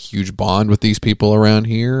like a huge bond with these people around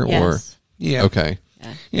here? Yes. Yeah. Okay.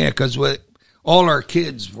 Yeah, because all our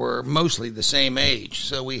kids were mostly the same age,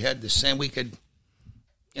 so we had the same. We could,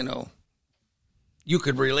 you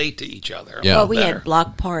could relate to each other. Yeah. Well, we better. had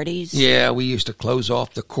block parties. Yeah, we used to close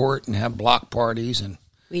off the court and have block parties, and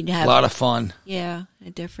We'd a have lot of fun. Yeah, a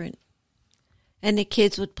different. And the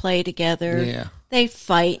kids would play together. Yeah. They'd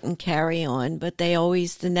fight and carry on, but they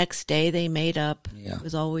always, the next day, they made up. Yeah. It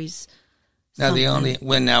was always Now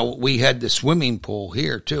something. now we had the swimming pool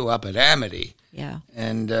here too, up at Amity, Yeah.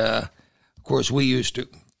 and of course we used to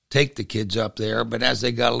take the kids up there. But as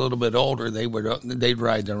they got a little bit older, they'd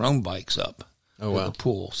ride their own bikes up Oh, to wow. the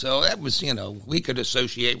pool. So that was we could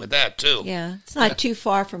associate with that too. Yeah. It's not too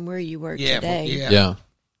far from where you were Yeah, today. Yeah.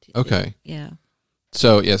 Okay. Yeah.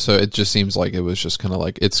 So it just seems like it was just kind of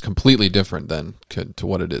like it's completely different than to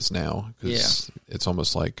what it is now. 'Cause it's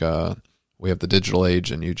almost like we have the digital age,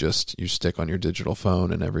 and you stick on your digital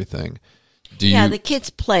phone and everything. Yeah, the kids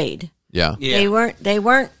played. Yeah. Yeah. They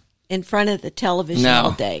weren't in front of the television No.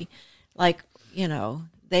 all day. Like,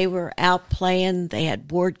 they were out playing. They had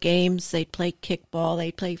board games. They'd play kickball.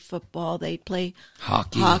 They'd play football. They'd play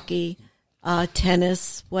hockey,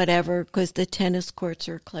 tennis, whatever, because the tennis courts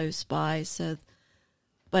are close by. So,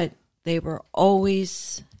 but they were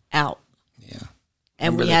always out. Yeah.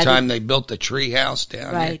 And Remember we the had time they built the tree house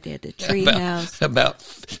down right, there? they had the tree house. About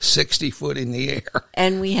 60 foot in the air.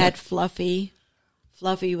 And we had Fluffy.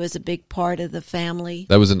 Fluffy was a big part of the family.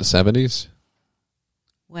 That was in the 70s?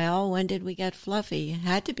 Well, when did we get Fluffy? It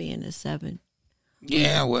had to be in the 7th.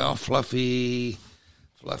 Yeah, well, Fluffy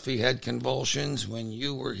had convulsions when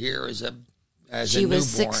you were here as a She newborn. was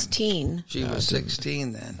 16. She was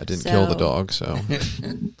 16 then. I didn't kill the So- dog, so.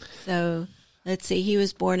 So, let's see. He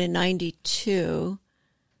was born in 92.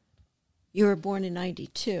 You were born in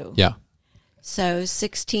 92. Yeah. So,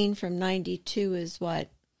 16 from 92 is what?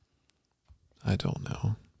 I don't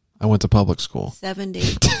know. I went to public school. 70.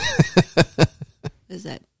 Is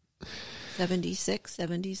that 76,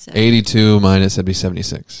 77? 82 minus, that'd be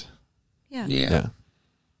 76. Yeah. Yeah.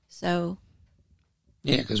 So,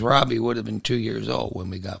 Yeah, because Robbie would have been 2 years old when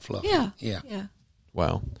we got Fluffy. yeah. Yeah. Yeah.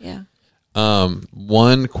 Wow. Yeah.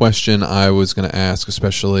 One question I was going to ask,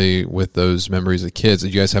 especially with those memories of kids,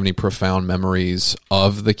 did you guys have any profound memories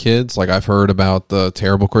of the kids? Like I've heard about the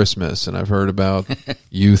terrible Christmas, and I've heard about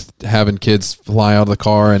youth having kids fly out of the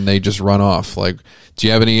car and they just run off. Like, do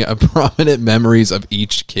you have any prominent memories of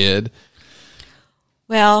each kid?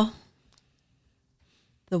 Well,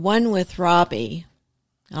 the one with Robbie,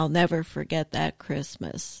 I'll never forget that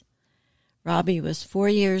Christmas. Robbie was 4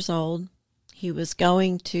 years old. He was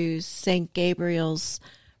going to St. Gabriel's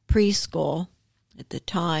preschool at the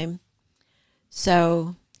time.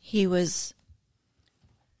 So he was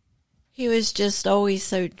just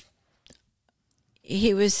always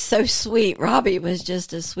he was so sweet. Robbie was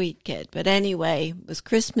just a sweet kid. But anyway, it was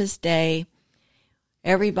Christmas Day.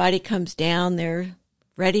 Everybody comes down. They're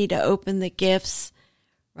ready to open the gifts.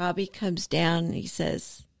 Robbie comes down and he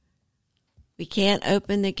says, "We can't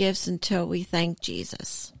open the gifts until we thank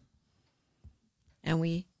Jesus." And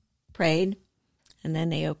we prayed, and then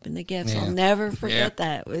they opened the gifts. Yeah. I'll never forget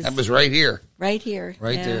Yeah. that. It That was right here. right here.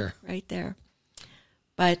 Right Yeah, there. Right there.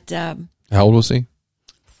 But How old was he?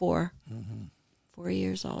 4. 4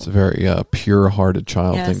 years old. It's a very pure-hearted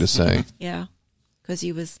child Yes. thing to say. Yeah, because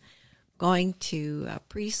he was going to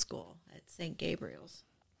preschool at St. Gabriel's.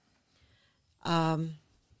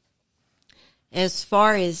 As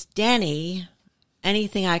far as Denny,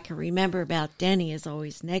 anything I can remember about Denny is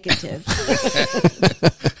always negative.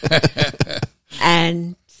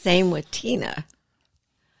 And same with Tina.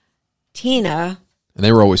 Tina, And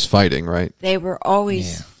they were always fighting, right? they were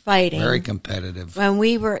always Yeah. fighting. Very competitive. When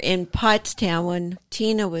we were in Pottstown, when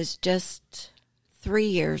Tina was just 3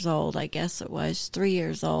 years old, I guess it was 3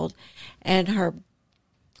 years old, and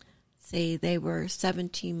they were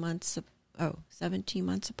 17 months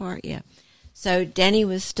apart, yeah. So Denny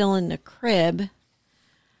was still in the crib,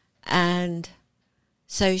 and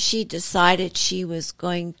so she decided she was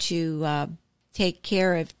going to take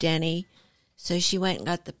care of Denny, so she went and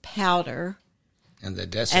got the powder And the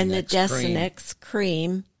Desinex and the cream. Desinex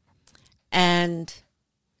cream, and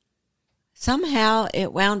somehow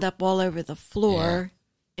it wound up all over the floor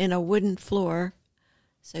in a wooden floor,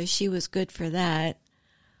 so she was good for that.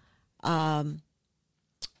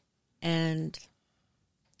 And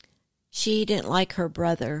she didn't like her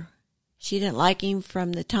brother. She didn't like him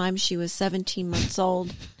from the time she was 17 months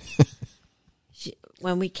old.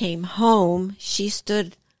 When we came home, she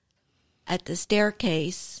stood at the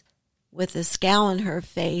staircase with a scowl on her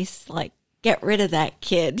face, like get rid of that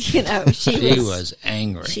kid. You know, She was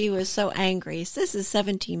angry. She was so angry. So this is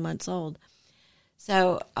 17 months old.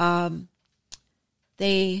 So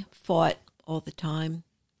they fought all the time.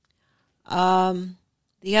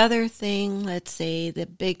 The other thing, let's see, the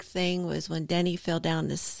big thing was when Denny fell down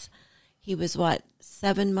this. He was what,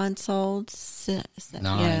 7 months old? 9,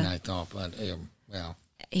 yeah. I thought, but well,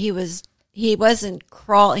 He wasn't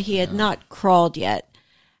crawl. He had not crawled yet,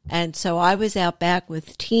 and so I was out back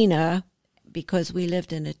with Tina because we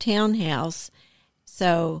lived in a townhouse.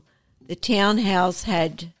 So the townhouse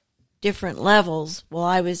had different levels. Well,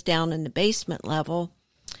 I was down in the basement level,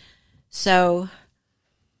 so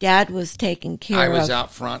Dad was taking care of. I was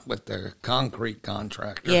out front with the concrete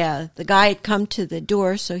contractor. Yeah, the guy had come to the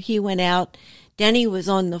door, so he went out. Denny was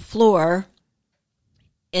on the floor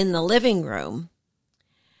in the living room,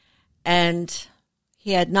 and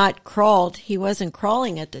he had not crawled. He wasn't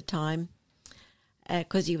crawling at the time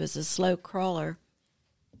because he was a slow crawler.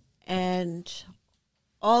 And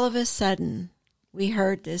all of a sudden, we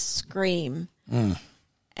heard this scream,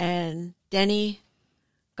 and Denny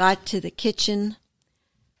got to the kitchen,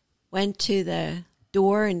 went to the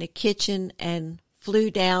door in the kitchen, and flew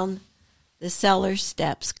down the cellar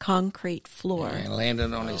steps, concrete floor. And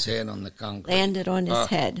landed on his head on the concrete. Landed on his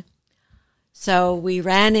head. So we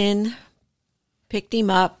ran in, picked him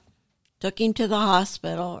up, took him to the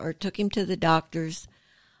hospital, or took him to the doctors.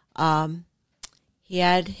 He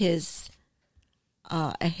had his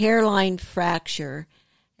a hairline fracture,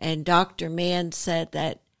 and Dr. Mann said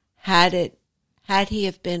that had he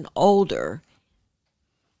have been older,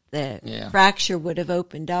 the fracture would have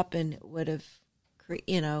opened up and it would have,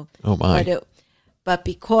 Oh my! But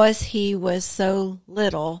because he was so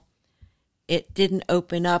little, it didn't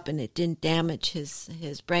open up and it didn't damage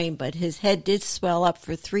his brain. But his head did swell up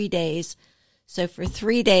for 3 days. So for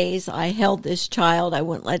 3 days, I held this child. I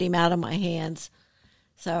wouldn't let him out of my hands.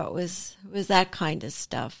 So it was that kind of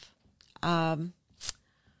stuff. What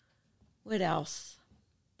else?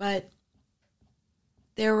 But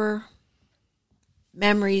there were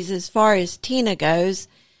memories as far as Tina goes.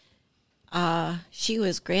 She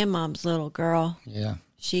was Grandmom's little girl. Yeah.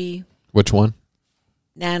 Which one?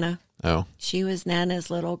 Nana. Oh. She was Nana's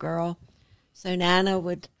little girl. So Nana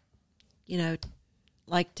would,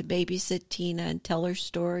 like to babysit Tina and tell her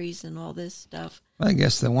stories and all this stuff. Well, I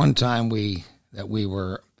guess the one time we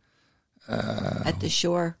were at the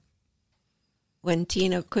shore when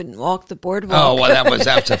Tina couldn't walk the boardwalk. Oh, well,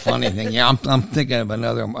 that's a funny thing. Yeah, I'm thinking of a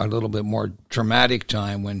little bit more traumatic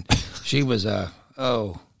time when she was a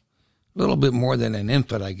little bit more than an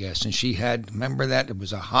infant, I guess. And she had, remember that? It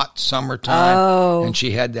was a hot summertime. Oh. And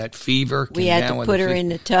she had that fever. We had to put her in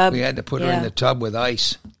the tub. We had to put her in the tub with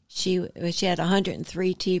ice. She had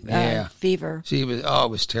 103 fever. It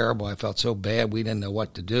was terrible. I felt so bad. We didn't know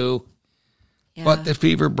what to do. Yeah. But the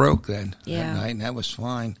fever broke then that night, and that was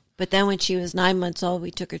fine. But then when she was 9 months old,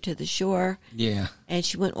 we took her to the shore. Yeah. And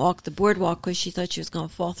she wouldn't walk the boardwalk because she thought she was going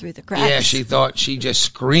to fall through the cracks. Yeah, she just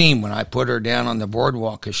screamed when I put her down on the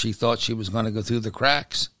boardwalk because she thought she was going to go through the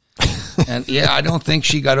cracks. And, I don't think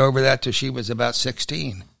she got over that till she was about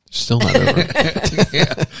 16. Still not over it.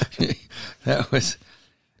 Yeah. That was...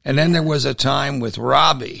 And then there was a time with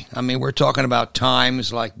Robbie. I mean, we're talking about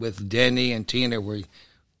times like with Denny and Tina where,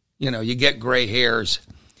 you get gray hairs.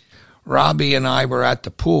 Robbie and I were at the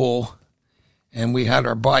pool, and we had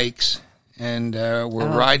our bikes, and we're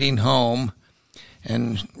riding home,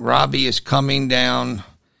 and Robbie is coming down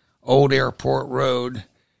Old Airport Road.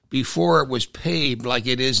 Before it was paved like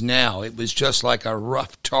it is now, it was just like a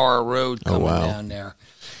rough tar road coming down there.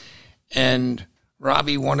 And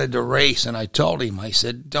Robbie wanted to race, and I told him, I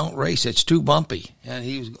said, don't race, it's too bumpy.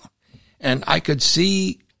 And I could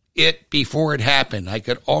see it before it happened. I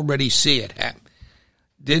could already see it happen.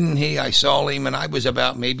 Didn't he? I saw him, and I was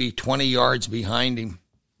about maybe 20 yards behind him.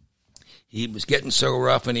 He was getting so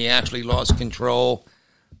rough, and he actually lost control.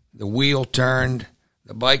 The wheel turned.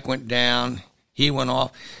 The bike went down. He went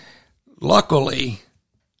off. Luckily,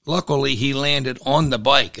 he landed on the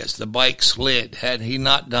bike as the bike slid. Had he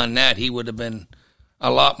not done that, he would have been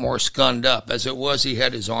a lot more scunned up. As it was, he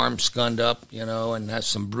had his arm scunned up, and has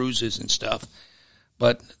some bruises and stuff.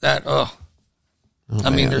 But that, I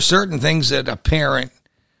mean, there's certain things that a parent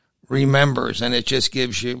remembers, and it just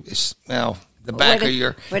gives you, the back of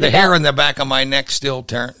the hair on the back of my neck still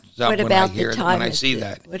turns up when I see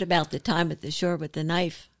that. What about the time at the shore with the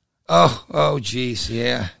knife? Oh, geez,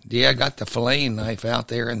 yeah. I got the filleting knife out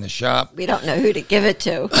there in the shop. We don't know who to give it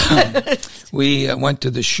to. We went to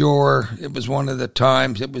the shore. It was one of the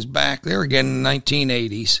times. It was back there again in the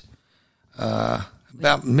 1980s,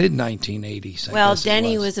 about mid-1980s. Well,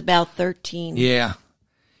 Denny was about 13. Yeah.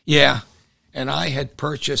 And I had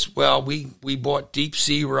purchased, well, we bought deep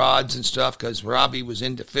sea rods and stuff because Robbie was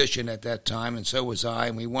into fishing at that time, and so was I,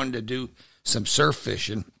 and we wanted to do some surf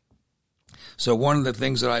fishing. So one of the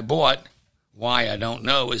things that I bought, why I don't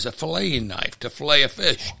know, is a filleting knife to fillet a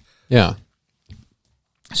fish. Yeah.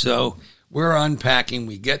 So we're unpacking.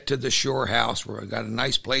 We get to the shore house where we got a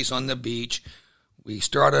nice place on the beach. We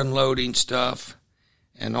start unloading stuff,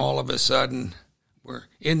 and all of a sudden we're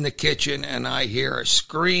in the kitchen, and I hear a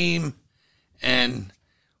scream. And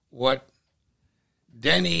what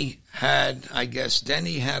Denny had, I guess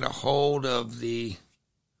Denny had a hold of Denny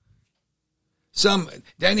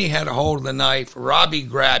had a hold of the knife. Robbie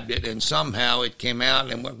grabbed it, and somehow it came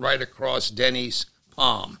out and went right across Denny's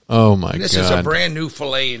palm. Oh, my God. This is a brand new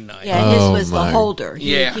filleting knife. Yeah, his was the holder.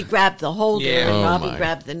 Yeah. He grabbed the holder, and Robbie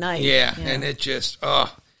grabbed the knife. Yeah, and it just,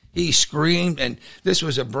 he screamed, and this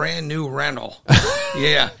was a brand new rental.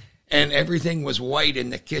 Yeah. And everything was white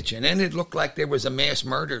in the kitchen, and it looked like there was a mass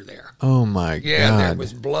murder there. Oh, my God. Yeah, there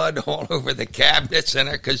was blood all over the cabinets in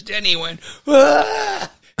there because Denny went, ah!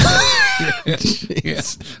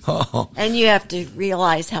 Yes. Oh. And you have to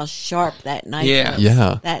realize how sharp that knife was.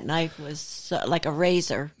 Yeah. That knife was like a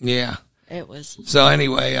razor. Yeah. It was. So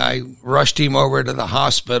anyway, I rushed him over to the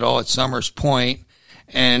hospital at Summers Point,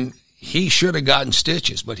 and he should have gotten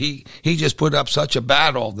stitches, but he just put up such a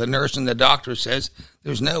battle. The nurse and the doctor says,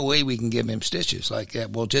 there's no way we can give him stitches like that.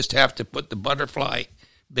 We'll just have to put the butterfly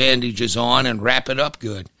bandages on and wrap it up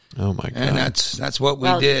good. Oh, my God. And that's what we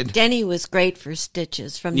Well, did. Denny was great for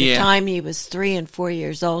stitches. From the time he was 3 and 4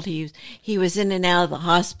 years old, he was in and out of the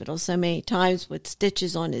hospital so many times with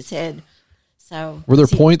stitches on his head. So were there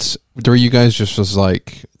points where you guys just was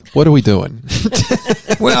like, what are we doing?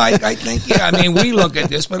 Well, I think, I mean, we look at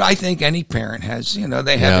this, but I think any parent has,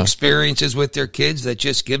 they have experiences with their kids that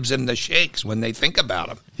just gives them the shakes when they think about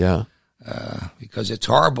them. Yeah. Because it's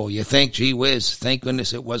horrible. You think, gee whiz, thank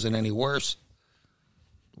goodness it wasn't any worse.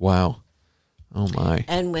 Wow. Oh, my.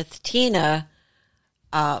 And with Tina,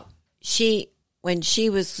 when she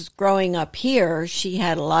was growing up here, she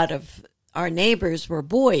had a lot of, our neighbors were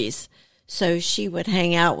boys. So she would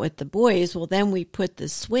hang out with the boys. Well, then we put the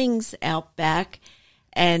swings out back.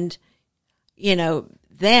 And,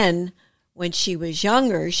 then when she was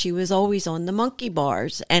younger, she was always on the monkey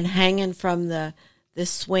bars and hanging from the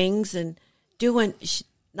swings and doing,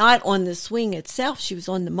 not on the swing itself. She was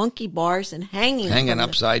on the monkey bars and hanging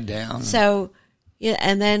upside down. So, yeah.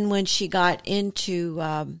 And then when she got into,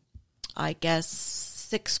 I guess,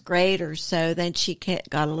 6th grade or so, then she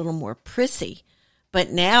got a little more prissy. But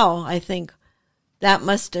now I think that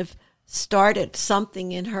must have started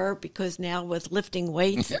something in her because now with lifting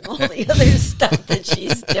weights and all the other stuff that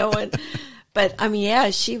she's doing. But I mean,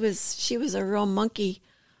 yeah, she was a real monkey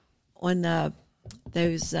on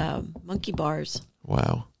those monkey bars.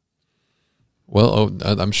 Wow. Well,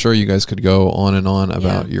 I'm sure you guys could go on and on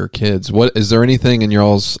about your kids. What is there anything in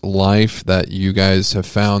y'all's life that you guys have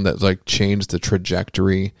found that like changed the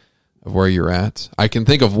trajectory of where you're at? I can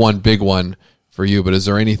think of one big one for you, but is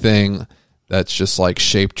there anything that's just like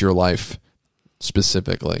shaped your life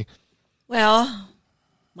specifically? Well,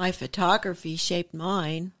 my photography shaped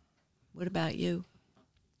mine. What about you?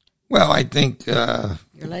 Well, I think your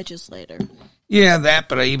legislator. Yeah, that.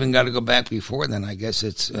 But I even got to go back before then. I guess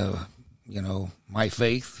it's my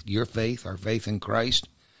faith, your faith, our faith in Christ.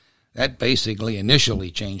 That basically initially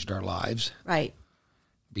changed our lives, right?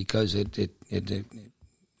 Because it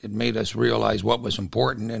made us realize what was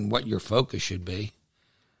important and what your focus should be.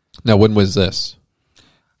 Now, when was this?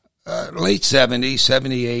 Late 70s,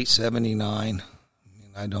 78, 79.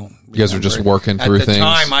 I don't. You guys are just working through things? At the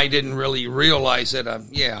time, I didn't really realize it.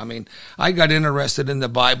 I got interested in the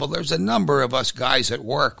Bible. There's a number of us guys at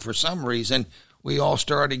work. For some reason, we all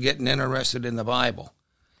started getting interested in the Bible.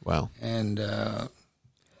 Wow. And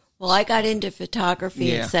well, I got into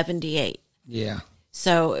photography in 78. Yeah.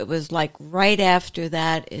 So it was like right after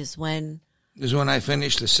that is when I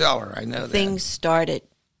finished The Cellar. I know things started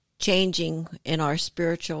changing in our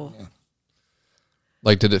spiritual. Yeah.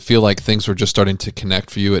 Like, did it feel like things were just starting to connect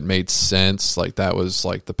for you? It made sense. Like that was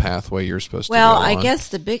like the pathway you're supposed to go on? Well, I guess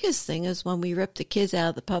the biggest thing is when we ripped the kids out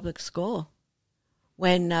of the public school.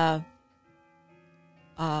 When I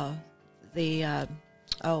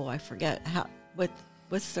forget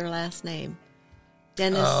what's their last name?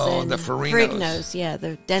 Dennis and the Ferrignos. Yeah,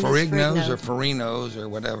 the Dennis Ferrignos or Farinos or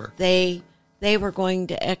whatever. They were going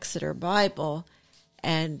to Exeter Bible,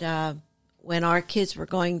 and when our kids were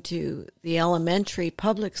going to the elementary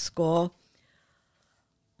public school,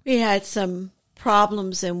 we had some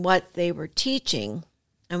problems in what they were teaching.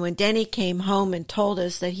 And when Denny came home and told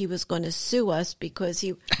us that he was going to sue us because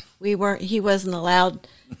he wasn't allowed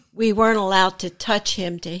we weren't allowed to touch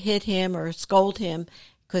him, to hit him or scold him,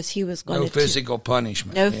 because he was going No to physical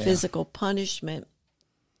punishment. no yeah. physical punishment.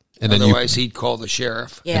 And then Otherwise, he'd call the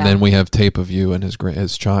sheriff. Yeah. and then we have tape of you and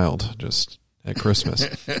his child just at Christmas.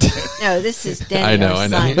 No, this is Denny, I know, our I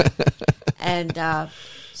know. son. And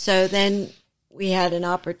so then we had an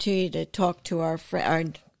opportunity to talk to our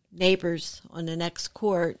neighbors on the next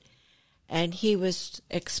court, and he was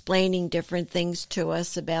explaining different things to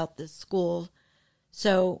us about the school.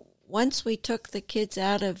 So once we took the kids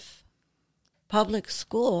out of public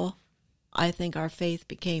school, I think our faith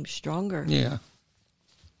became stronger. Yeah.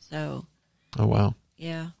 So, Oh wow.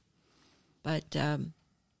 yeah. But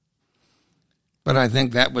But I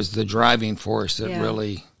think that was the driving force that Yeah.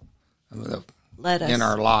 really, let us. in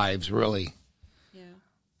our lives, really. Yeah.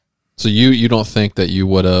 So you don't think that you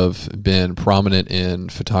would have been prominent in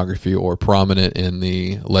photography or prominent in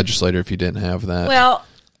the legislature if you didn't have that? Well,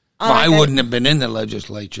 I wouldn't have been in the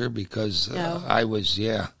legislature because No. I was,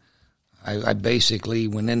 I basically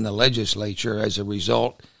went in the legislature as a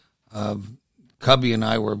result of Cubby and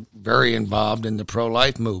I were very involved in the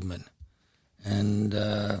pro-life movement. And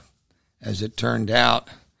as it turned out,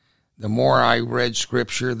 the more I read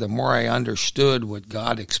Scripture, the more I understood what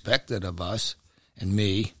God expected of us and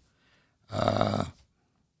me, I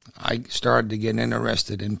started to get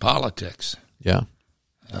interested in politics. Yeah.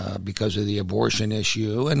 Because of the abortion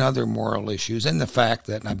issue and other moral issues, and the fact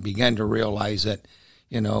that I began to realize that,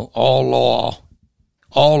 all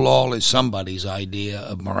law is somebody's idea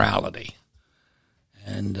of morality,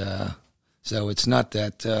 and so it's not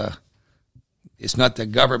that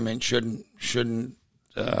government shouldn't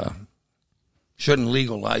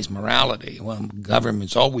legalize morality. Well,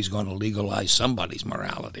 government's always going to legalize somebody's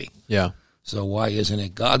morality. Yeah. So why isn't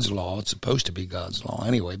it God's law? It's supposed to be God's law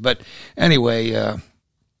anyway. But anyway.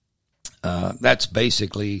 That's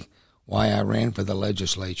basically why I ran for the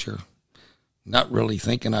legislature, not really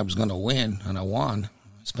thinking I was going to win, and I won.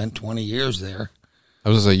 I spent 20 years there. I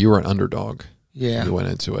was going to say you were an underdog. Yeah, You went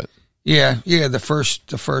into it. yeah. The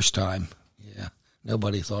first time, yeah,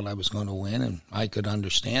 nobody thought I was going to win, and I could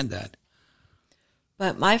understand that.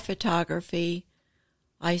 But my photography,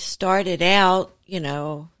 I started out,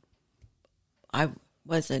 I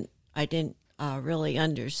didn't really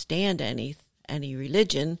understand any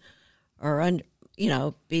religion, or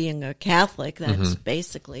being a Catholic. That's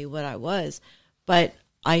basically what I was. But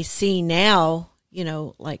I see now,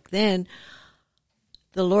 like then,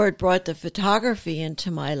 the Lord brought the photography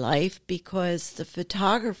into my life because the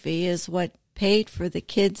photography is what paid for the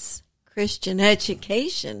kids' Christian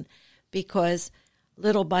education, because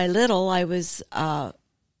little by little I was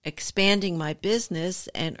expanding my business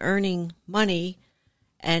and earning money,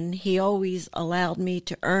 and he always allowed me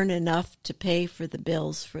to earn enough to pay for the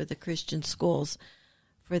bills for the Christian schools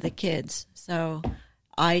for the kids. So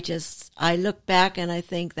I look back and I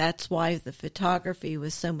think that's why the photography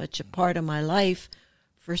was so much a part of my life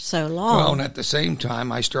for so long. Well, and at the same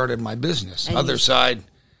time, I started my business. Outside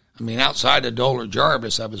of Doler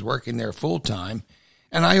Jarvis, I was working there full time,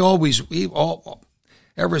 and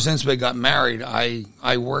ever since we got married,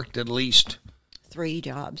 I worked at least 3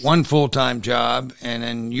 jobs. one full-time job and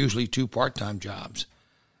then usually 2 part-time jobs.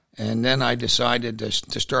 And then I decided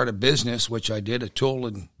to start a business, which I did, a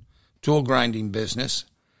tool grinding business.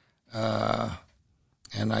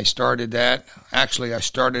 And I started that. Actually, I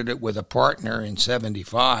started it with a partner in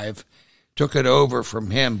 75, took it over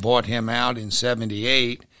from him, bought him out in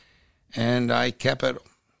 78, and I kept it,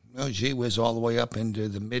 was all the way up into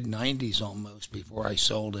the mid-90s almost before I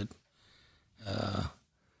sold it.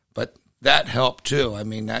 But that helped too. I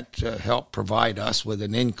mean, that helped provide us with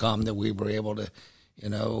an income that we were able to,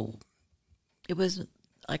 It was,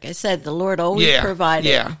 like I said, the Lord always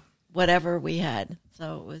provided whatever we had.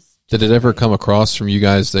 So it was. Did it ever come across from you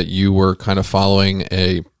guys that you were kind of following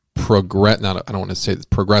a I don't want to say it's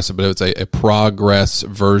progressive, but it was a progress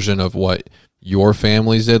version of what your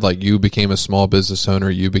families did? Like you became a small business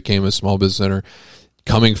owner,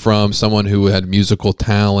 coming from someone who had musical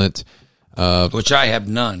talent. Which I have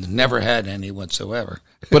none, never had any whatsoever.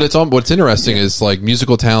 But what's interesting is like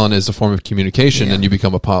musical talent is a form of communication, and you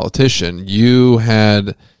become a politician. You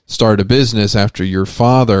had started a business after your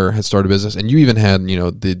father had started a business, and you even had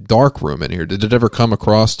the dark room in here. Did it ever come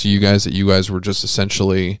across to you guys that you guys were just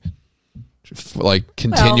essentially like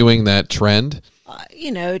continuing that trend?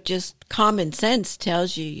 Just common sense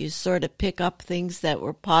tells you sort of pick up things that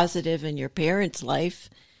were positive in your parents' life,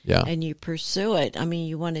 and you pursue it. I mean,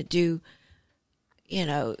 you want to do.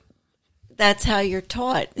 That's how you're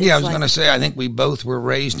taught. I was going to say, I think we both were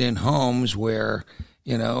raised in homes where,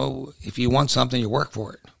 if you want something, you work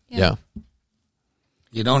for it. Yeah.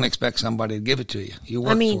 You don't expect somebody to give it to you. You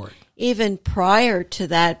work for it. Even prior to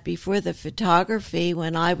that, before the photography,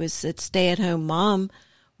 when I was a stay-at-home mom,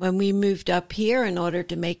 when we moved up here in order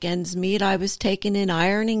to make ends meet, I was taking in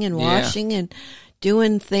ironing and washing and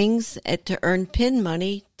doing things to earn pin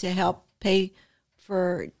money to help pay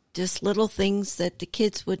for just little things that the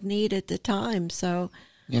kids would need at the time. So,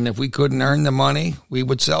 and if we couldn't earn the money, we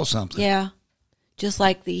would sell something. Yeah. Just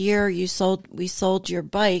like the year we sold your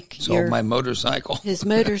bike. Sold my motorcycle. His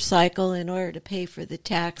motorcycle in order to pay for the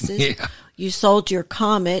taxes. Yeah. You sold your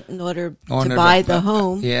Comet in order to buy the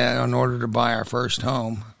home. Yeah, in order to buy our first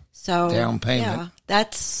home. So down payment. Yeah,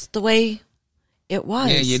 that's the way it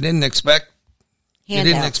was. Yeah, you didn't expect Handouts.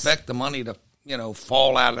 You didn't expect the money to,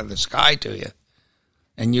 fall out of the sky to you.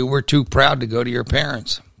 And you were too proud to go to your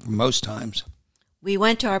parents most times. We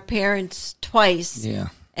went to our parents twice. Yeah.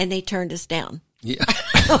 And they turned us down. Yeah.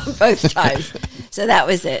 Both times. So that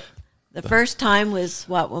was it. The first time was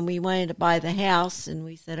when we wanted to buy the house, and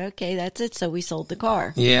we said, okay, that's it. So we sold the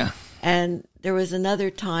car. Yeah. And there was another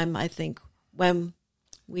time, I think, when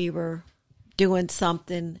we were doing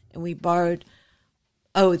something and we borrowed,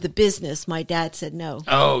 the business. My dad said no.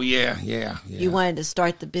 Oh, yeah. You wanted to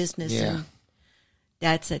start the business, yeah. and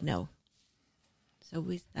Dad said no. So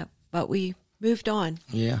we moved on.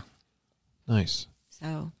 Yeah. Nice.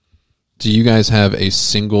 So. Do you guys have a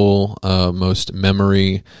single most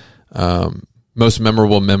memorable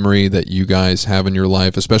memory that you guys have in your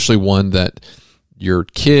life, especially one that your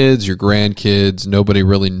kids, your grandkids, nobody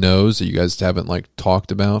really knows that you guys haven't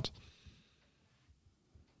talked about?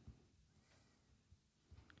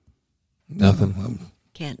 Nothing.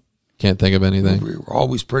 Can't think of anything. We were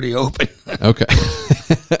always pretty open. Okay.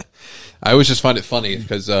 I always just find it funny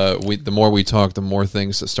because the more we talk, the more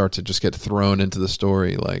things that start to just get thrown into the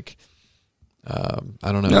story.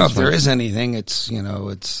 I don't know. No, if there is anything, it's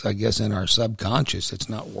I guess in our subconscious, it's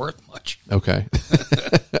not worth much. Okay.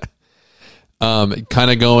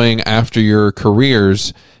 Kind of going after your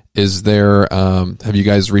careers, is there? Have you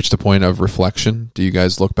guys reached a point of reflection? Do you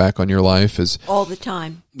guys look back on your life all the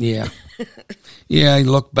time? Yeah, yeah.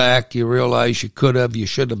 You look back, you realize you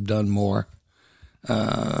should have done more.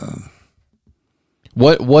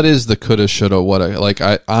 What is the coulda, shoulda,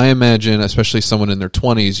 woulda? I imagine, especially someone in their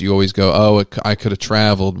 20s, you always go, "Oh, I could have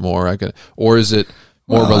traveled more." Or is it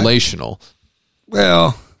more relational?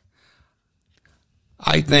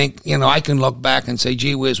 I think I can look back and say,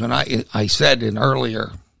 "Gee whiz!" When I said in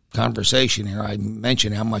earlier conversation here, I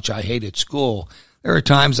mentioned how much I hated school. There are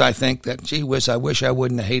times I think that, "Gee whiz! I wish I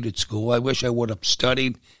wouldn't have hated school. I wish I would have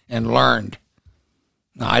studied and learned."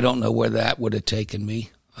 Now I don't know where that would have taken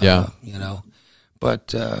me. Yeah,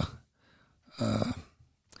 But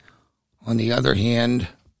on the other hand,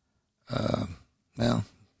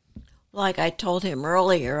 like I told him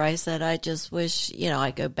earlier, I said, I just wish,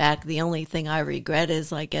 I go back. The only thing I regret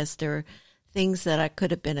is, I guess there are things that I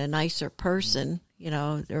could have been a nicer person.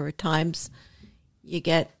 There were times you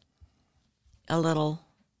get a little,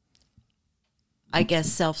 I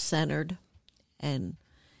guess, self-centered, and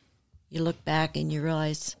you look back and you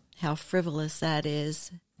realize how frivolous that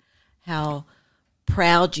is, how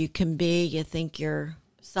proud you can be. You think you're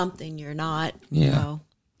something you're not. Yeah.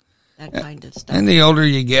 That kind of stuff. And the older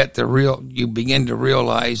you get, you begin to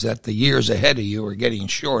realize that the years ahead of you are getting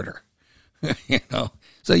shorter.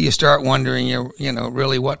 So you start wondering,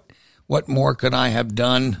 really what more could I have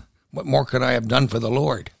done? What more could I have done for the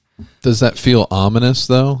Lord? Does that feel ominous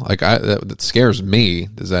though? That scares me.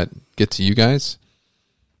 Does that get to you guys?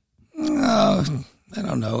 I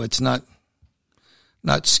don't know. It's not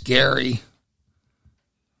scary.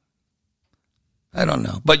 I don't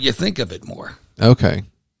know, but you think of it more. Okay.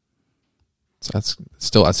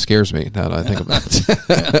 So that scares me now that I think about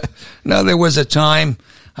it. No, there was a time,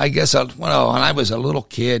 I guess, when I was a little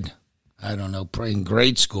kid, I don't know, in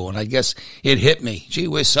grade school, and I guess it hit me. Gee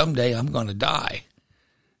whiz, someday I'm going to die.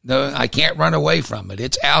 No, I can't run away from it.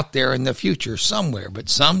 It's out there in the future somewhere, but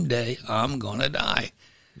someday I'm going to die.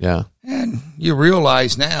 Yeah. And you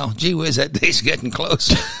realize now, gee whiz, that day's getting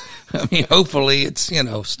closer. I mean, hopefully it's,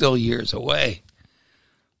 still years away.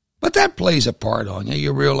 But that plays a part on you.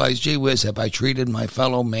 You realize, gee whiz, have I treated my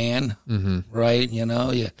fellow man right?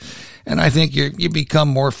 Yeah. And I think you become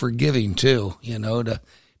more forgiving too, to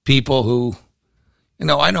people who,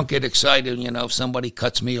 I don't get excited, if somebody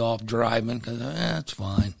cuts me off driving because it's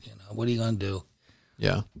fine. What are you going to do?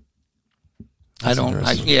 Yeah. I don't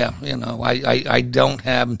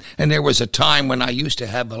have, and there was a time when I used to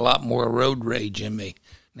have a lot more road rage in me.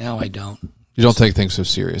 Now I don't. You don't take things so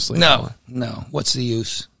seriously. No. What's the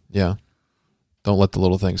use? Yeah. Don't let the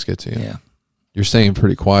little things get to you. Yeah. You're staying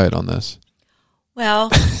pretty quiet on this. Well,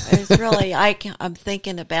 it's really, I'm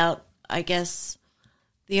thinking about, I guess,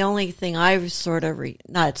 the only thing I sort of,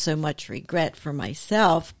 not so much regret for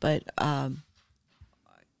myself, but, for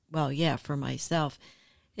myself,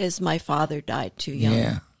 is my father died too young.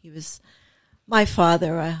 Yeah. He was my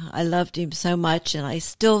father. I loved him so much, and I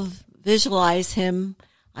still visualize him.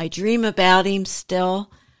 I dream about him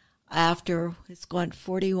still after it's gone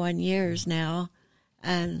 41 years now,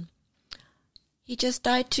 and he just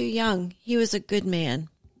died too young. He was a good man.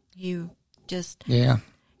 He just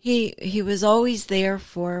he was always there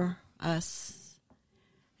for us,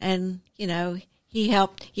 and he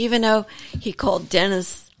helped. Even though he called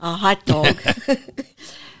Dennis a hot dog,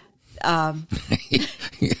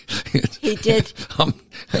 he did.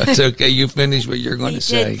 That's okay. You finish what you're going to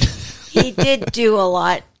say. He did do a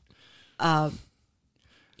lot.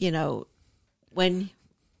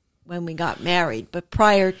 When we got married, but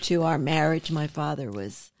prior to our marriage, my father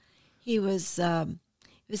was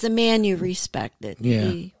a man you respected. Yeah.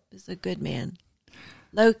 He was a good man,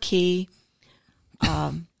 low key.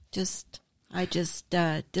 I just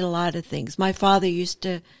did a lot of things. My father used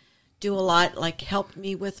to do a lot, like help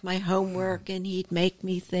me with my homework, and he'd make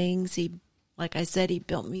me things. Like I said, he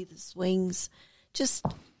built me the swings.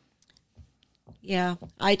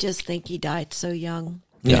 I just think he died so young.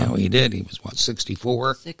 Yeah, well, he did. He was,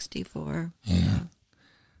 64? 64. Yeah.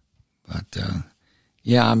 But,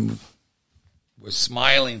 I was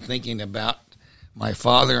smiling thinking about my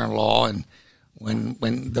father-in-law, and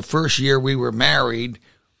when the first year we were married,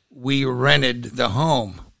 we rented the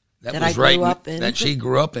home that was I grew up in. That she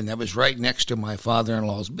grew up in. That was right next to my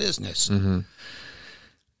father-in-law's business. Mm-hmm.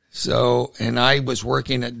 So, and I was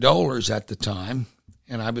working at Dollar's at the time,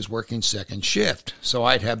 and I was working second shift. So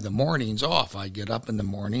I'd have the mornings off. I'd get up in the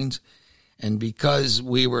mornings, and because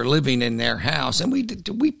we were living in their house, and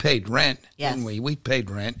we paid rent, yes. didn't we? We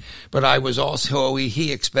paid rent. But I was also,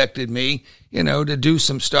 he expected me, to do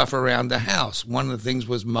some stuff around the house. One of the things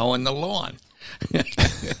was mowing the lawn.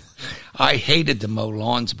 I hated to mow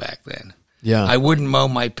lawns back then. Yeah. I wouldn't mow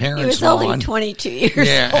my parents' lawn. He was only 22 years old.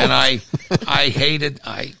 And I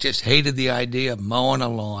just hated the idea of mowing a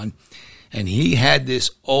lawn. And he had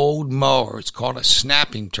this old mower. It's called a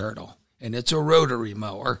snapping turtle, and it's a rotary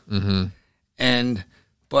mower. Mm-hmm.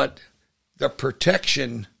 But the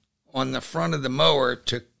protection on the front of the mower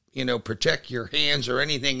to, protect your hands or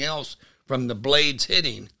anything else from the blades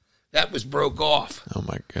hitting, that was broke off. Oh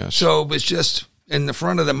my gosh. So it was just in the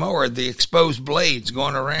front of the mower, the exposed blades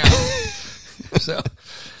going around.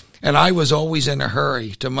 And I was always in a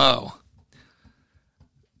hurry to mow.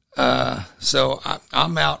 So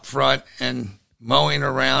I'm out front and mowing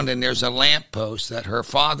around, and there's a lamppost that her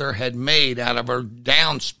father had made out of a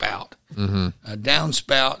downspout. Mm-hmm. A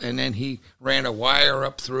downspout, and then he ran a wire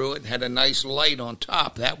up through it and had a nice light on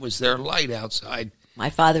top. That was their light outside. My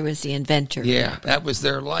father was the inventor. Yeah, that was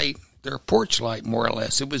their light, their porch light, more or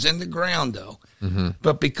less. It was in the ground, though. Mm-hmm.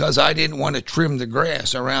 But because I didn't want to trim the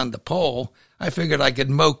grass around the pole, I figured I could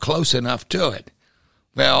mow close enough to it.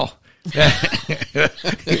 Well, that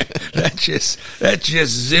just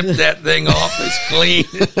zipped that thing off as clean.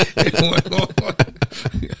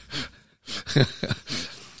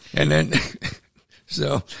 And then,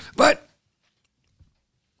 but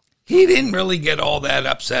he didn't really get all that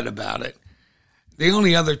upset about it. The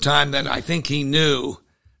only other time that I think he knew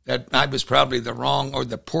that I was probably the wrong or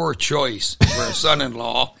the poor choice for a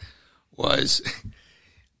son-in-law was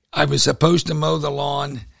I was supposed to mow the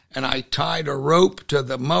lawn, and I tied a rope to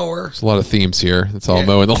the mower. There's a lot of themes here. It's all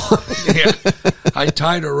mowing the lawn. Yeah. I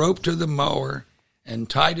tied a rope to the mower and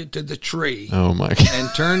tied it to the tree. Oh, my God. And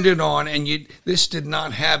turned it on, and this did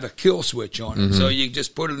not have a kill switch on it, so you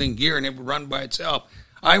just put it in gear, and it would run by itself.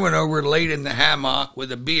 I went over, laid in the hammock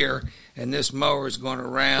with a beer, and this mower is going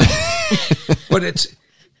around. But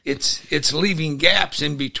it's leaving gaps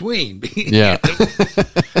in between. Yeah.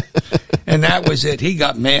 And that was it. He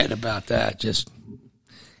got mad about that.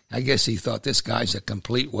 I guess he thought this guy's a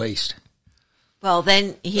complete waste. Well,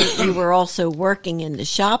 then you were also working in the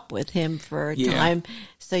shop with him for a time,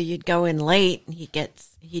 so you'd go in late, and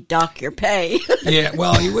he'd dock your pay. Yeah,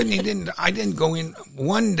 well, I didn't go in.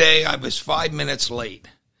 One day I was 5 minutes late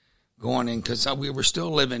going in because we were still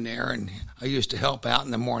living there, and I used to help out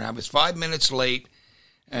in the morning. I was 5 minutes late,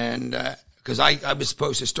 and because I was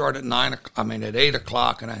supposed to start at 8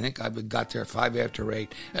 o'clock, and I think I got there 5 after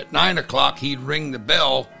 8. At 9 o'clock, he'd ring the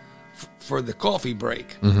bell for the coffee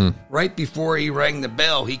break. Mm-hmm. Right before he rang the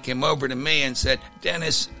bell, he came over to me and said,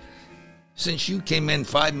 "Dennis, since you came in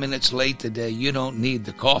 5 minutes late today, you don't need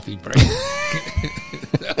the coffee break."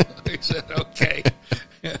 I said, "Okay."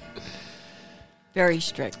 Very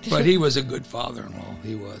strict. But he was a good father-in-law.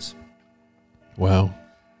 He was. Wow.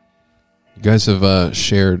 You guys have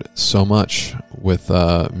shared so much with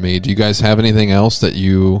me. Do you guys have anything else that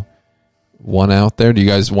you want out there? Do you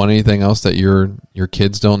guys want anything else that your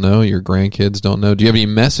kids don't know, your grandkids don't know? Do you have any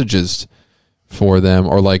messages for them,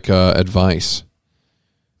 or like advice?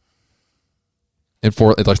 And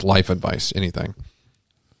for like life advice, anything?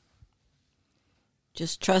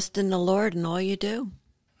 Just trust in the Lord in all you do.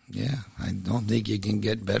 Yeah, I don't think you can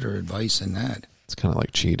get better advice than that. It's kind of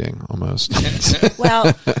like cheating almost.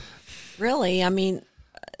 Well, really, I mean,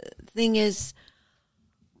 the thing is,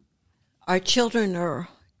 our children are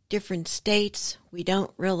different states. We've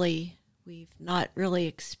not really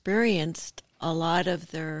experienced a lot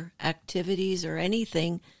of their activities or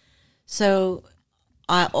anything. So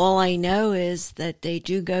all I know is that they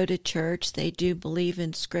do go to church. They do believe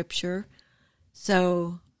in Scripture.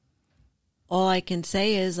 So all I can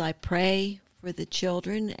say is I pray for the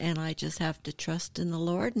children, and I just have to trust in the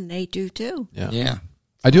Lord, and they do too. Yeah.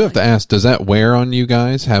 I do have to ask, does that wear on you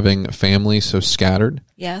guys, having a family so scattered?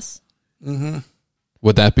 Yes. Mm-hmm.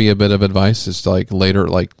 Would that be a bit of advice? Is like later,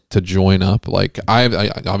 like to join up? Like I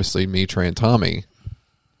obviously me, Trey, and Tommy.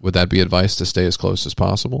 Would that be advice to stay as close as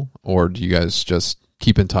possible, or do you guys just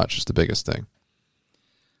keep in touch? Is the biggest thing.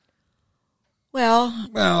 Well,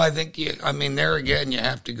 I think there again, you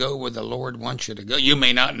have to go where the Lord wants you to go. You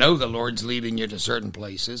may not know the Lord's leading you to certain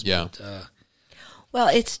places. Yeah. But, well,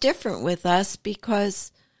 it's different with us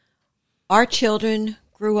because our children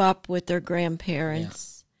grew up with their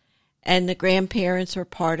grandparents, and the grandparents are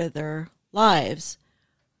part of their lives.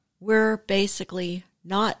 We're basically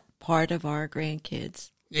not part of our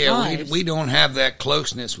grandkids' lives. we don't have that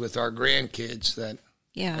closeness with our grandkids that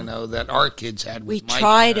that our kids had with we my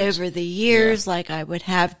tried parents. over the years, like I would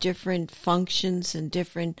have different functions and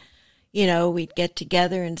different, we'd get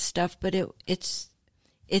together and stuff, but it's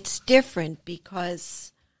different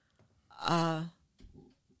because, our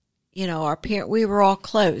we were all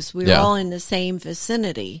close. We were all in the same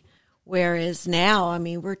vicinity, whereas now,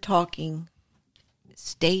 we're talking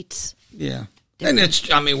states. Yeah. And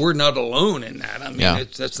we're not alone in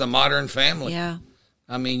that. That's the modern family. Yeah.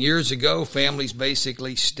 Years ago, families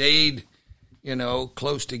basically stayed,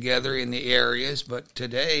 close together in the areas, but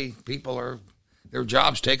today their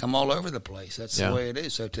jobs take them all over the place. That's the way it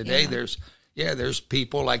is. So today there's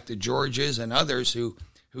people like the Georges and others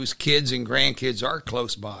whose kids and grandkids are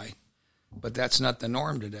close by, but that's not the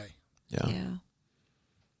norm today. Yeah.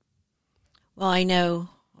 Well, I know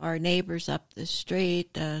our neighbors up the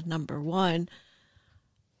street, number one.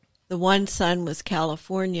 The one son was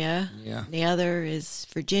California. Yeah. The other is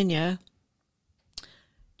Virginia.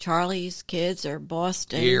 Charlie's kids are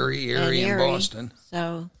Boston. Erie and Boston.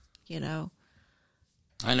 So,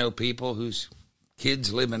 I know people whose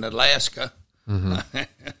kids live in Alaska. Mm-hmm.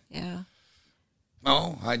 Yeah.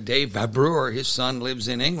 Dave Brewer, his son lives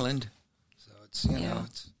in England. So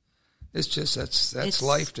it's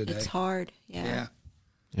life today. It's hard. Yeah.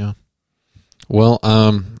 Yeah. Well,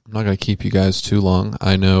 I'm not going to keep you guys too long.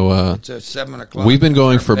 I know it's 7 o'clock. We've been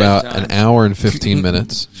going for about an hour and 15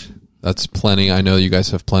 minutes. That's plenty. I know you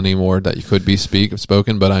guys have plenty more that you could be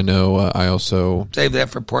spoken, but I know I also... Save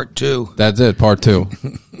that for part 2. That's it, part 2.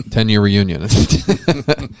 10-year reunion.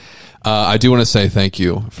 I do want to say thank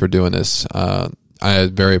you for doing this. I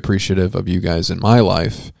am very appreciative of you guys in my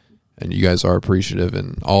life, and you guys are appreciative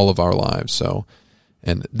in all of our lives, so...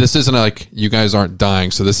 And this isn't like you guys aren't dying,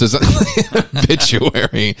 so this isn't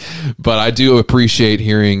obituary. But I do appreciate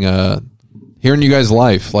hearing you guys'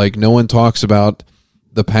 life. Like no one talks about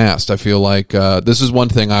the past. I feel like this is one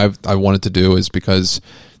thing I wanted to do is because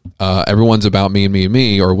everyone's about me and me and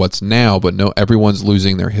me, or what's now, but no, everyone's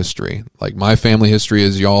losing their history. Like my family history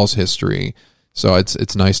is y'all's history, so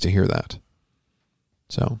it's nice to hear that.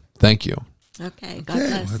 So thank you. Okay, God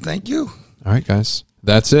bless. Well, thank you. All right, guys.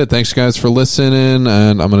 That's it. Thanks, guys, for listening,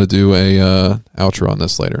 and I'm going to do a outro on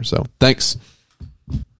this later. So, thanks.